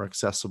now more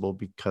accessible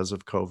because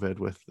of COVID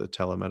with the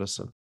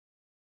telemedicine.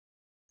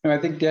 I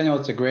think, Daniel,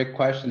 it's a great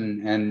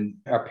question. And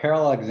a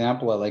parallel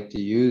example I like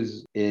to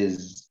use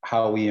is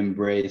how we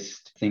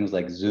embraced things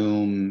like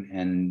Zoom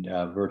and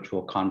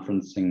virtual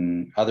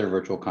conferencing, other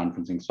virtual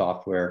conferencing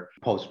software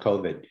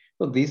post-COVID.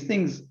 Look, these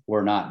things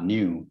were not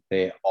new.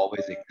 They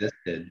always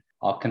existed.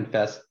 I'll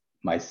confess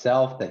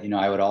myself that,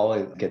 I would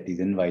always get these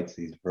invites,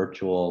 these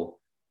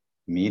virtual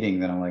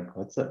meetings, and I'm like,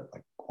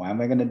 why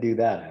am I going to do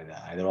that?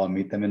 Either I'll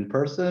meet them in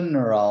person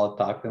or I'll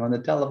talk to them on the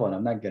telephone.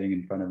 I'm not getting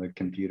in front of a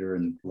computer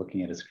and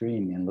looking at a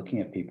screen and looking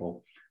at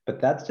people.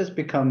 But that's just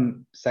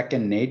become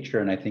second nature,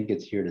 and I think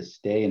it's here to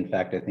stay. In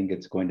fact, I think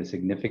it's going to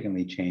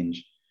significantly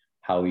change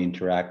how we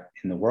interact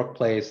in the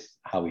workplace,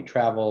 how we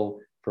travel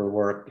for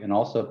work, and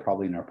also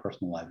probably in our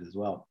personal lives as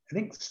well. I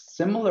think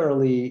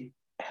similarly,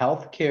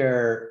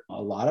 healthcare,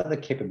 a lot of the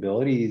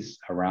capabilities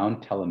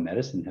around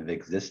telemedicine have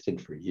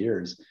existed for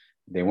years.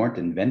 They weren't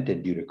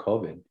invented due to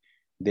COVID.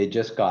 They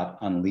just got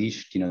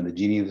unleashed. The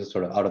genie was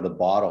sort of out of the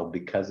bottle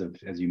because of,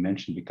 as you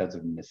mentioned, because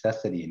of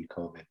necessity in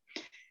COVID.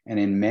 And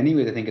in many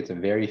ways, I think it's a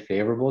very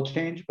favorable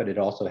change, but it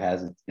also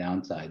has its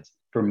downsides.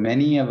 For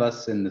many of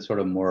us in the sort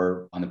of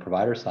more on the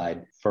provider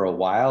side, for a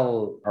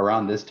while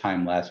around this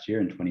time last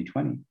year in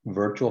 2020,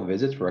 virtual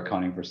visits were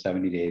accounting for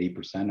 70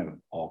 to 80% of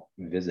all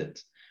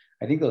visits.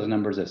 I think those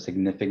numbers have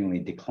significantly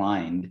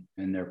declined,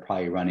 and they're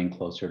probably running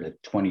closer to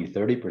 20,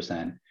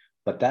 30%.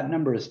 But that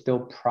number is still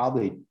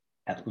probably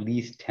at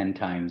least 10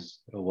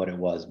 times what it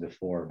was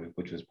before,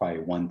 which was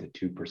probably 1%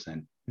 to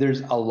 2%. There's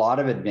a lot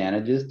of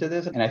advantages to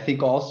this. And I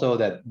think also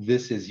that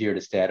this is here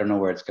to stay. I don't know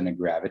where it's going to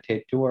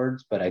gravitate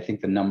towards, but I think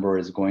the number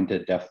is going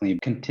to definitely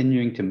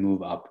continuing to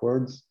move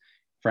upwards.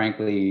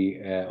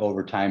 Frankly,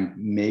 over time,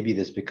 maybe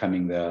this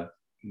becoming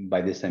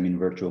by this I mean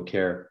virtual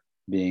care,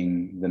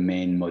 being the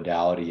main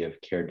modality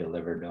of care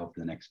delivered over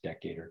the next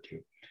decade or two.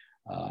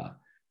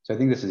 So I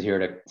think this is here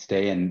to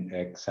stay and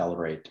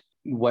accelerate.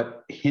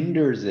 What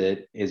hinders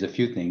it is a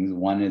few things.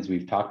 One is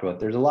we've talked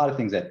about, there's a lot of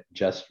things that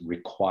just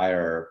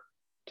require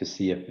to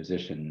see a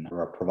physician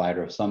or a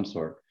provider of some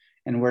sort.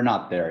 And we're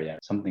not there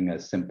yet. Something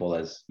as simple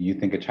as you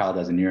think a child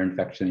has an ear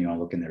infection, you want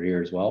to look in their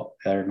ears. Well,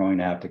 they're going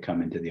to have to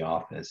come into the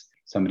office.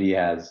 Somebody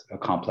has a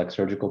complex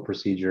surgical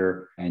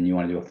procedure and you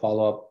want to do a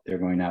follow-up, they're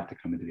going to have to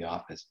come into the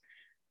office.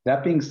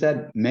 That being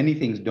said, many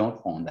things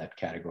don't fall in that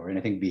category. And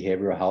I think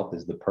behavioral health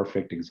is the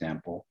perfect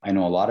example. I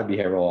know a lot of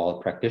behavioral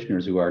health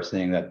practitioners who are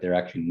saying that they're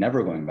actually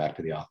never going back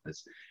to the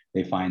office.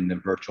 They find the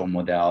virtual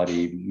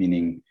modality,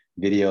 meaning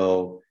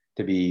video,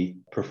 to be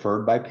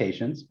preferred by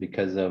patients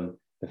because of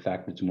the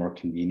fact that it's more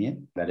convenient,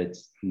 that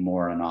it's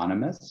more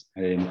anonymous,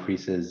 and it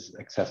increases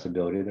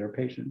accessibility to their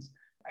patients.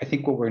 I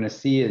think what we're going to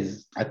see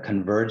is a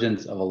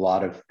convergence of a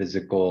lot of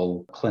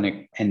physical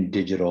clinic and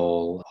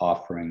digital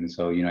offerings.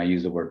 So, I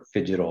used the word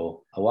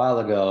phygital a while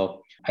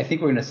ago. I think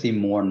we're going to see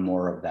more and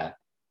more of that.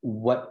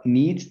 What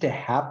needs to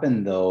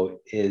happen, though,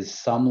 is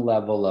some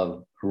level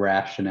of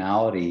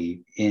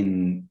rationality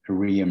in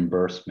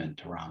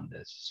reimbursement around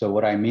this. So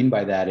what I mean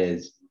by that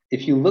is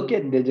If you look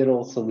at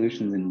digital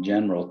solutions in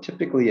general,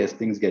 typically as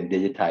things get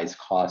digitized,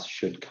 costs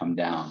should come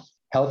down.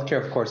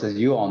 Healthcare, of course, as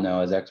you all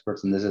know, as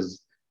experts, and this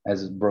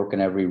has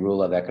broken every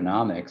rule of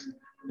economics.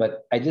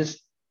 But I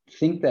just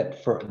think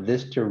that for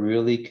this to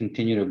really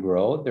continue to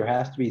grow, there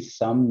has to be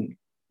some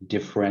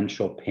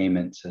differential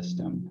payment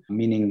system,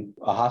 meaning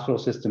a hospital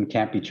system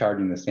can't be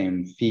charging the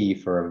same fee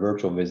for a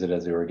virtual visit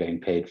as they were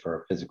getting paid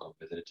for a physical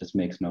visit. It just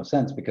makes no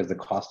sense because the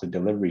cost of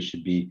delivery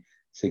should be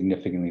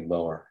significantly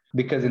lower.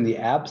 Because in the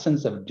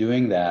absence of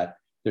doing that,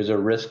 there's a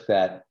risk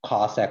that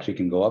costs actually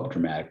can go up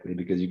dramatically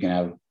because you can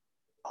have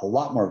a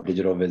lot more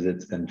digital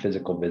visits than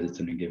physical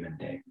visits in a given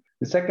day.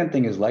 The second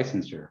thing is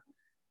licensure.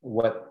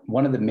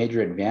 One of the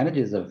major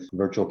advantages of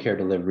virtual care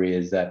delivery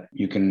is that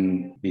you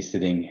can be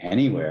sitting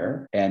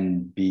anywhere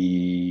and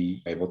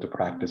be able to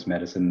practice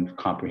medicine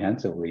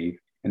comprehensively.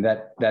 And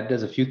that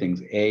does a few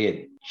things. A,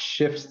 it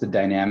shifts the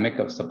dynamic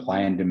of supply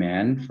and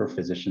demand for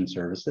physician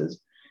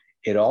services.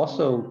 It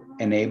also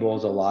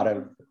enables a lot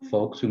of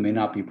folks who may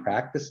not be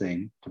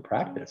practicing to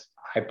practice.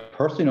 I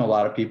personally know a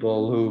lot of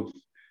people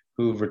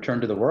who've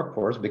returned to the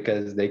workforce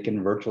because they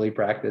can virtually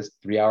practice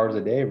 3 hours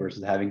a day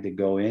versus having to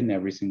go in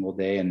every single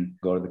day and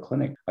go to the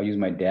clinic. I'll use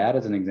my dad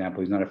as an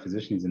example. He's not a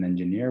physician, he's an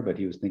engineer, but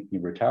he was thinking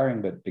of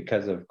retiring. But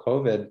because of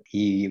COVID,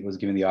 he was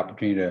given the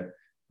opportunity to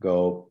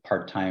go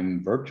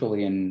part-time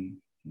virtually. And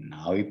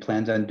now he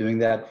plans on doing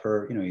that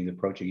for, he's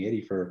approaching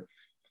 80 for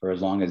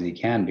as long as he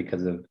can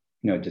because of,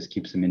 it just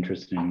keeps him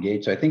interested and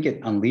engaged. So I think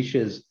it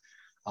unleashes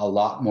a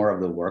lot more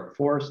of the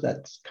workforce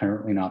that's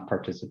currently not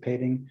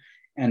participating.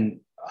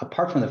 And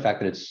apart from the fact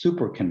that it's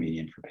super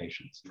convenient for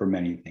patients for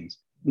many things.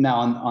 Now,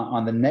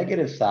 on the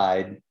negative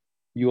side,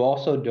 you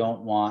also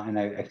don't want, and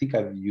I think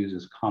I've used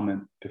this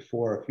comment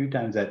before a few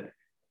times, that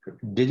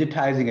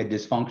digitizing a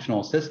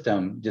dysfunctional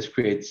system just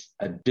creates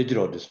a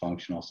digital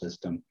dysfunctional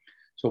system.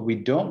 So what we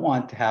don't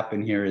want to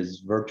happen here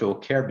is virtual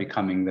care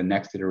becoming the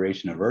next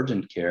iteration of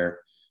urgent care,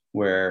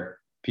 where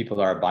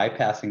people are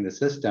bypassing the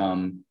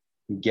system,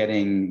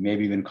 getting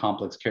maybe even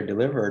complex care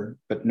delivered,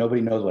 but nobody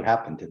knows what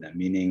happened to them,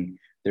 meaning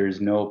there is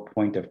no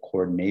point of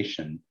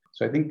coordination.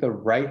 So I think the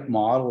right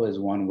model is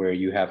one where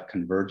you have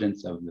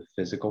convergence of the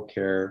physical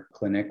care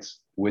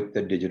clinics with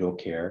the digital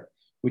care,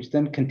 which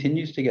then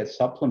continues to get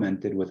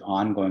supplemented with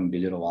ongoing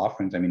digital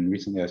offerings. I mean,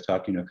 recently I was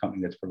talking to a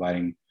company that's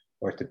providing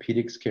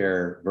orthopedics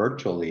care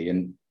virtually,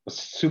 and it was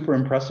super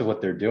impressive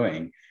what they're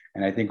doing.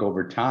 And I think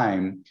over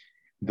time,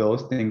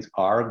 those things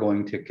are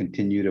going to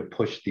continue to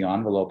push the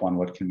envelope on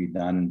what can be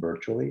done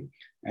virtually.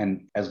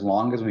 And as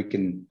long as we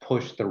can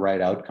push the right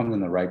outcomes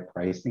and the right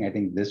pricing, I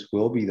think this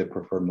will be the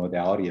preferred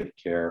modality of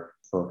care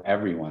for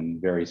everyone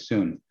very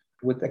soon,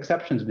 with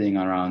exceptions being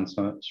around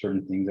some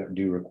certain things that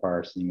do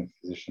require seeing a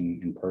physician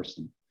in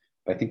person.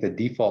 But I think the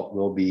default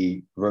will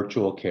be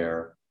virtual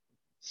care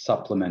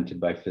supplemented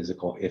by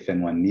physical if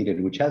and when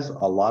needed, which has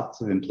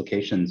lots of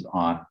implications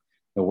on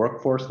the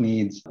workforce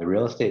needs, the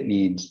real estate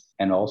needs,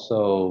 and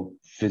also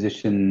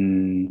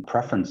physician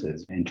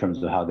preferences in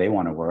terms of how they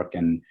want to work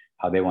and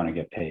how they want to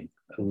get paid.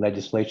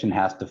 Legislation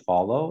has to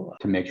follow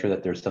to make sure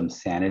that there's some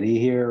sanity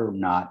here,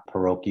 not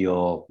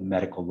parochial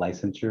medical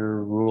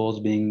licensure rules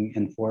being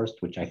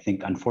enforced, which I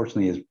think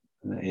unfortunately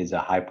is a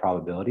high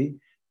probability,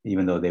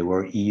 even though they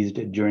were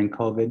eased during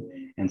COVID.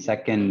 And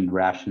second,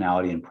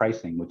 rationality and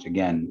pricing, which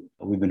again,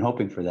 we've been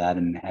hoping for that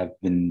and have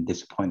been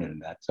disappointed in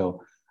that.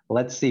 So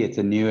let's see, it's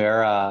a new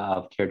era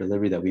of care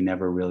delivery that we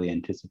never really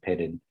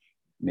anticipated,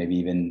 maybe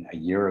even a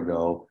year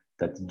ago,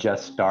 that's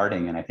just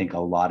starting. And I think a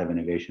lot of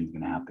innovation is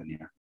going to happen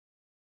here.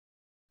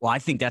 Well, I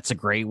think that's a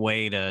great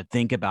way to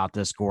think about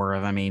this,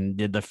 Gaurav. I mean,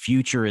 the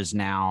future is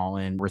now,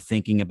 and we're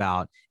thinking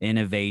about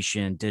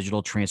innovation,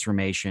 digital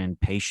transformation,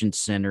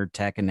 patient-centered,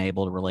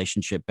 tech-enabled,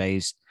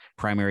 relationship-based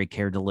primary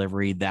care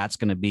delivery. That's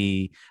going to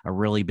be a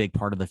really big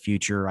part of the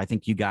future. I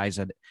think you guys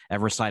at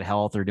Everside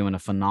Health are doing a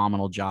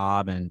phenomenal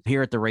job. And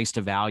here at the Race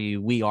to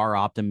Value, we are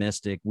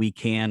optimistic. We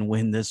can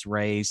win this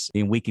race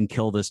and we can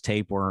kill this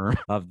tapeworm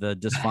of the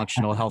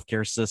dysfunctional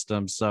healthcare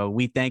system. So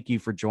we thank you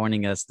for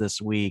joining us this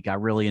week. I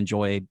really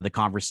enjoyed the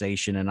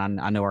conversation,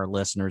 and I know our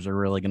listeners are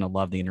really going to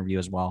love the interview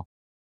as well.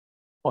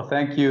 Well,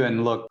 thank you.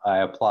 And look, I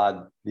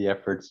applaud the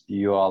efforts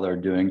you all are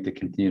doing to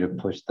continue to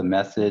push the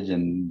message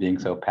and being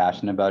so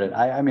passionate about it.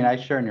 I mean, I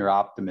share in your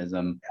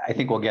optimism. I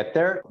think we'll get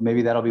there.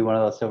 Maybe that'll be one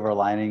of those silver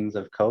linings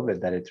of COVID,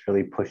 that it's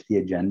really pushed the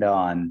agenda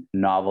on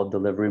novel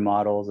delivery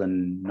models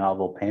and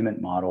novel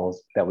payment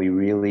models that we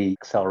really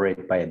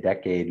accelerate by a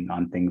decade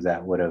on things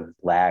that would have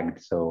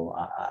lagged. So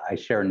I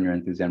share in your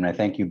enthusiasm. And I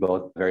thank you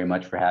both very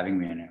much for having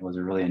me. And it was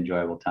a really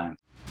enjoyable time.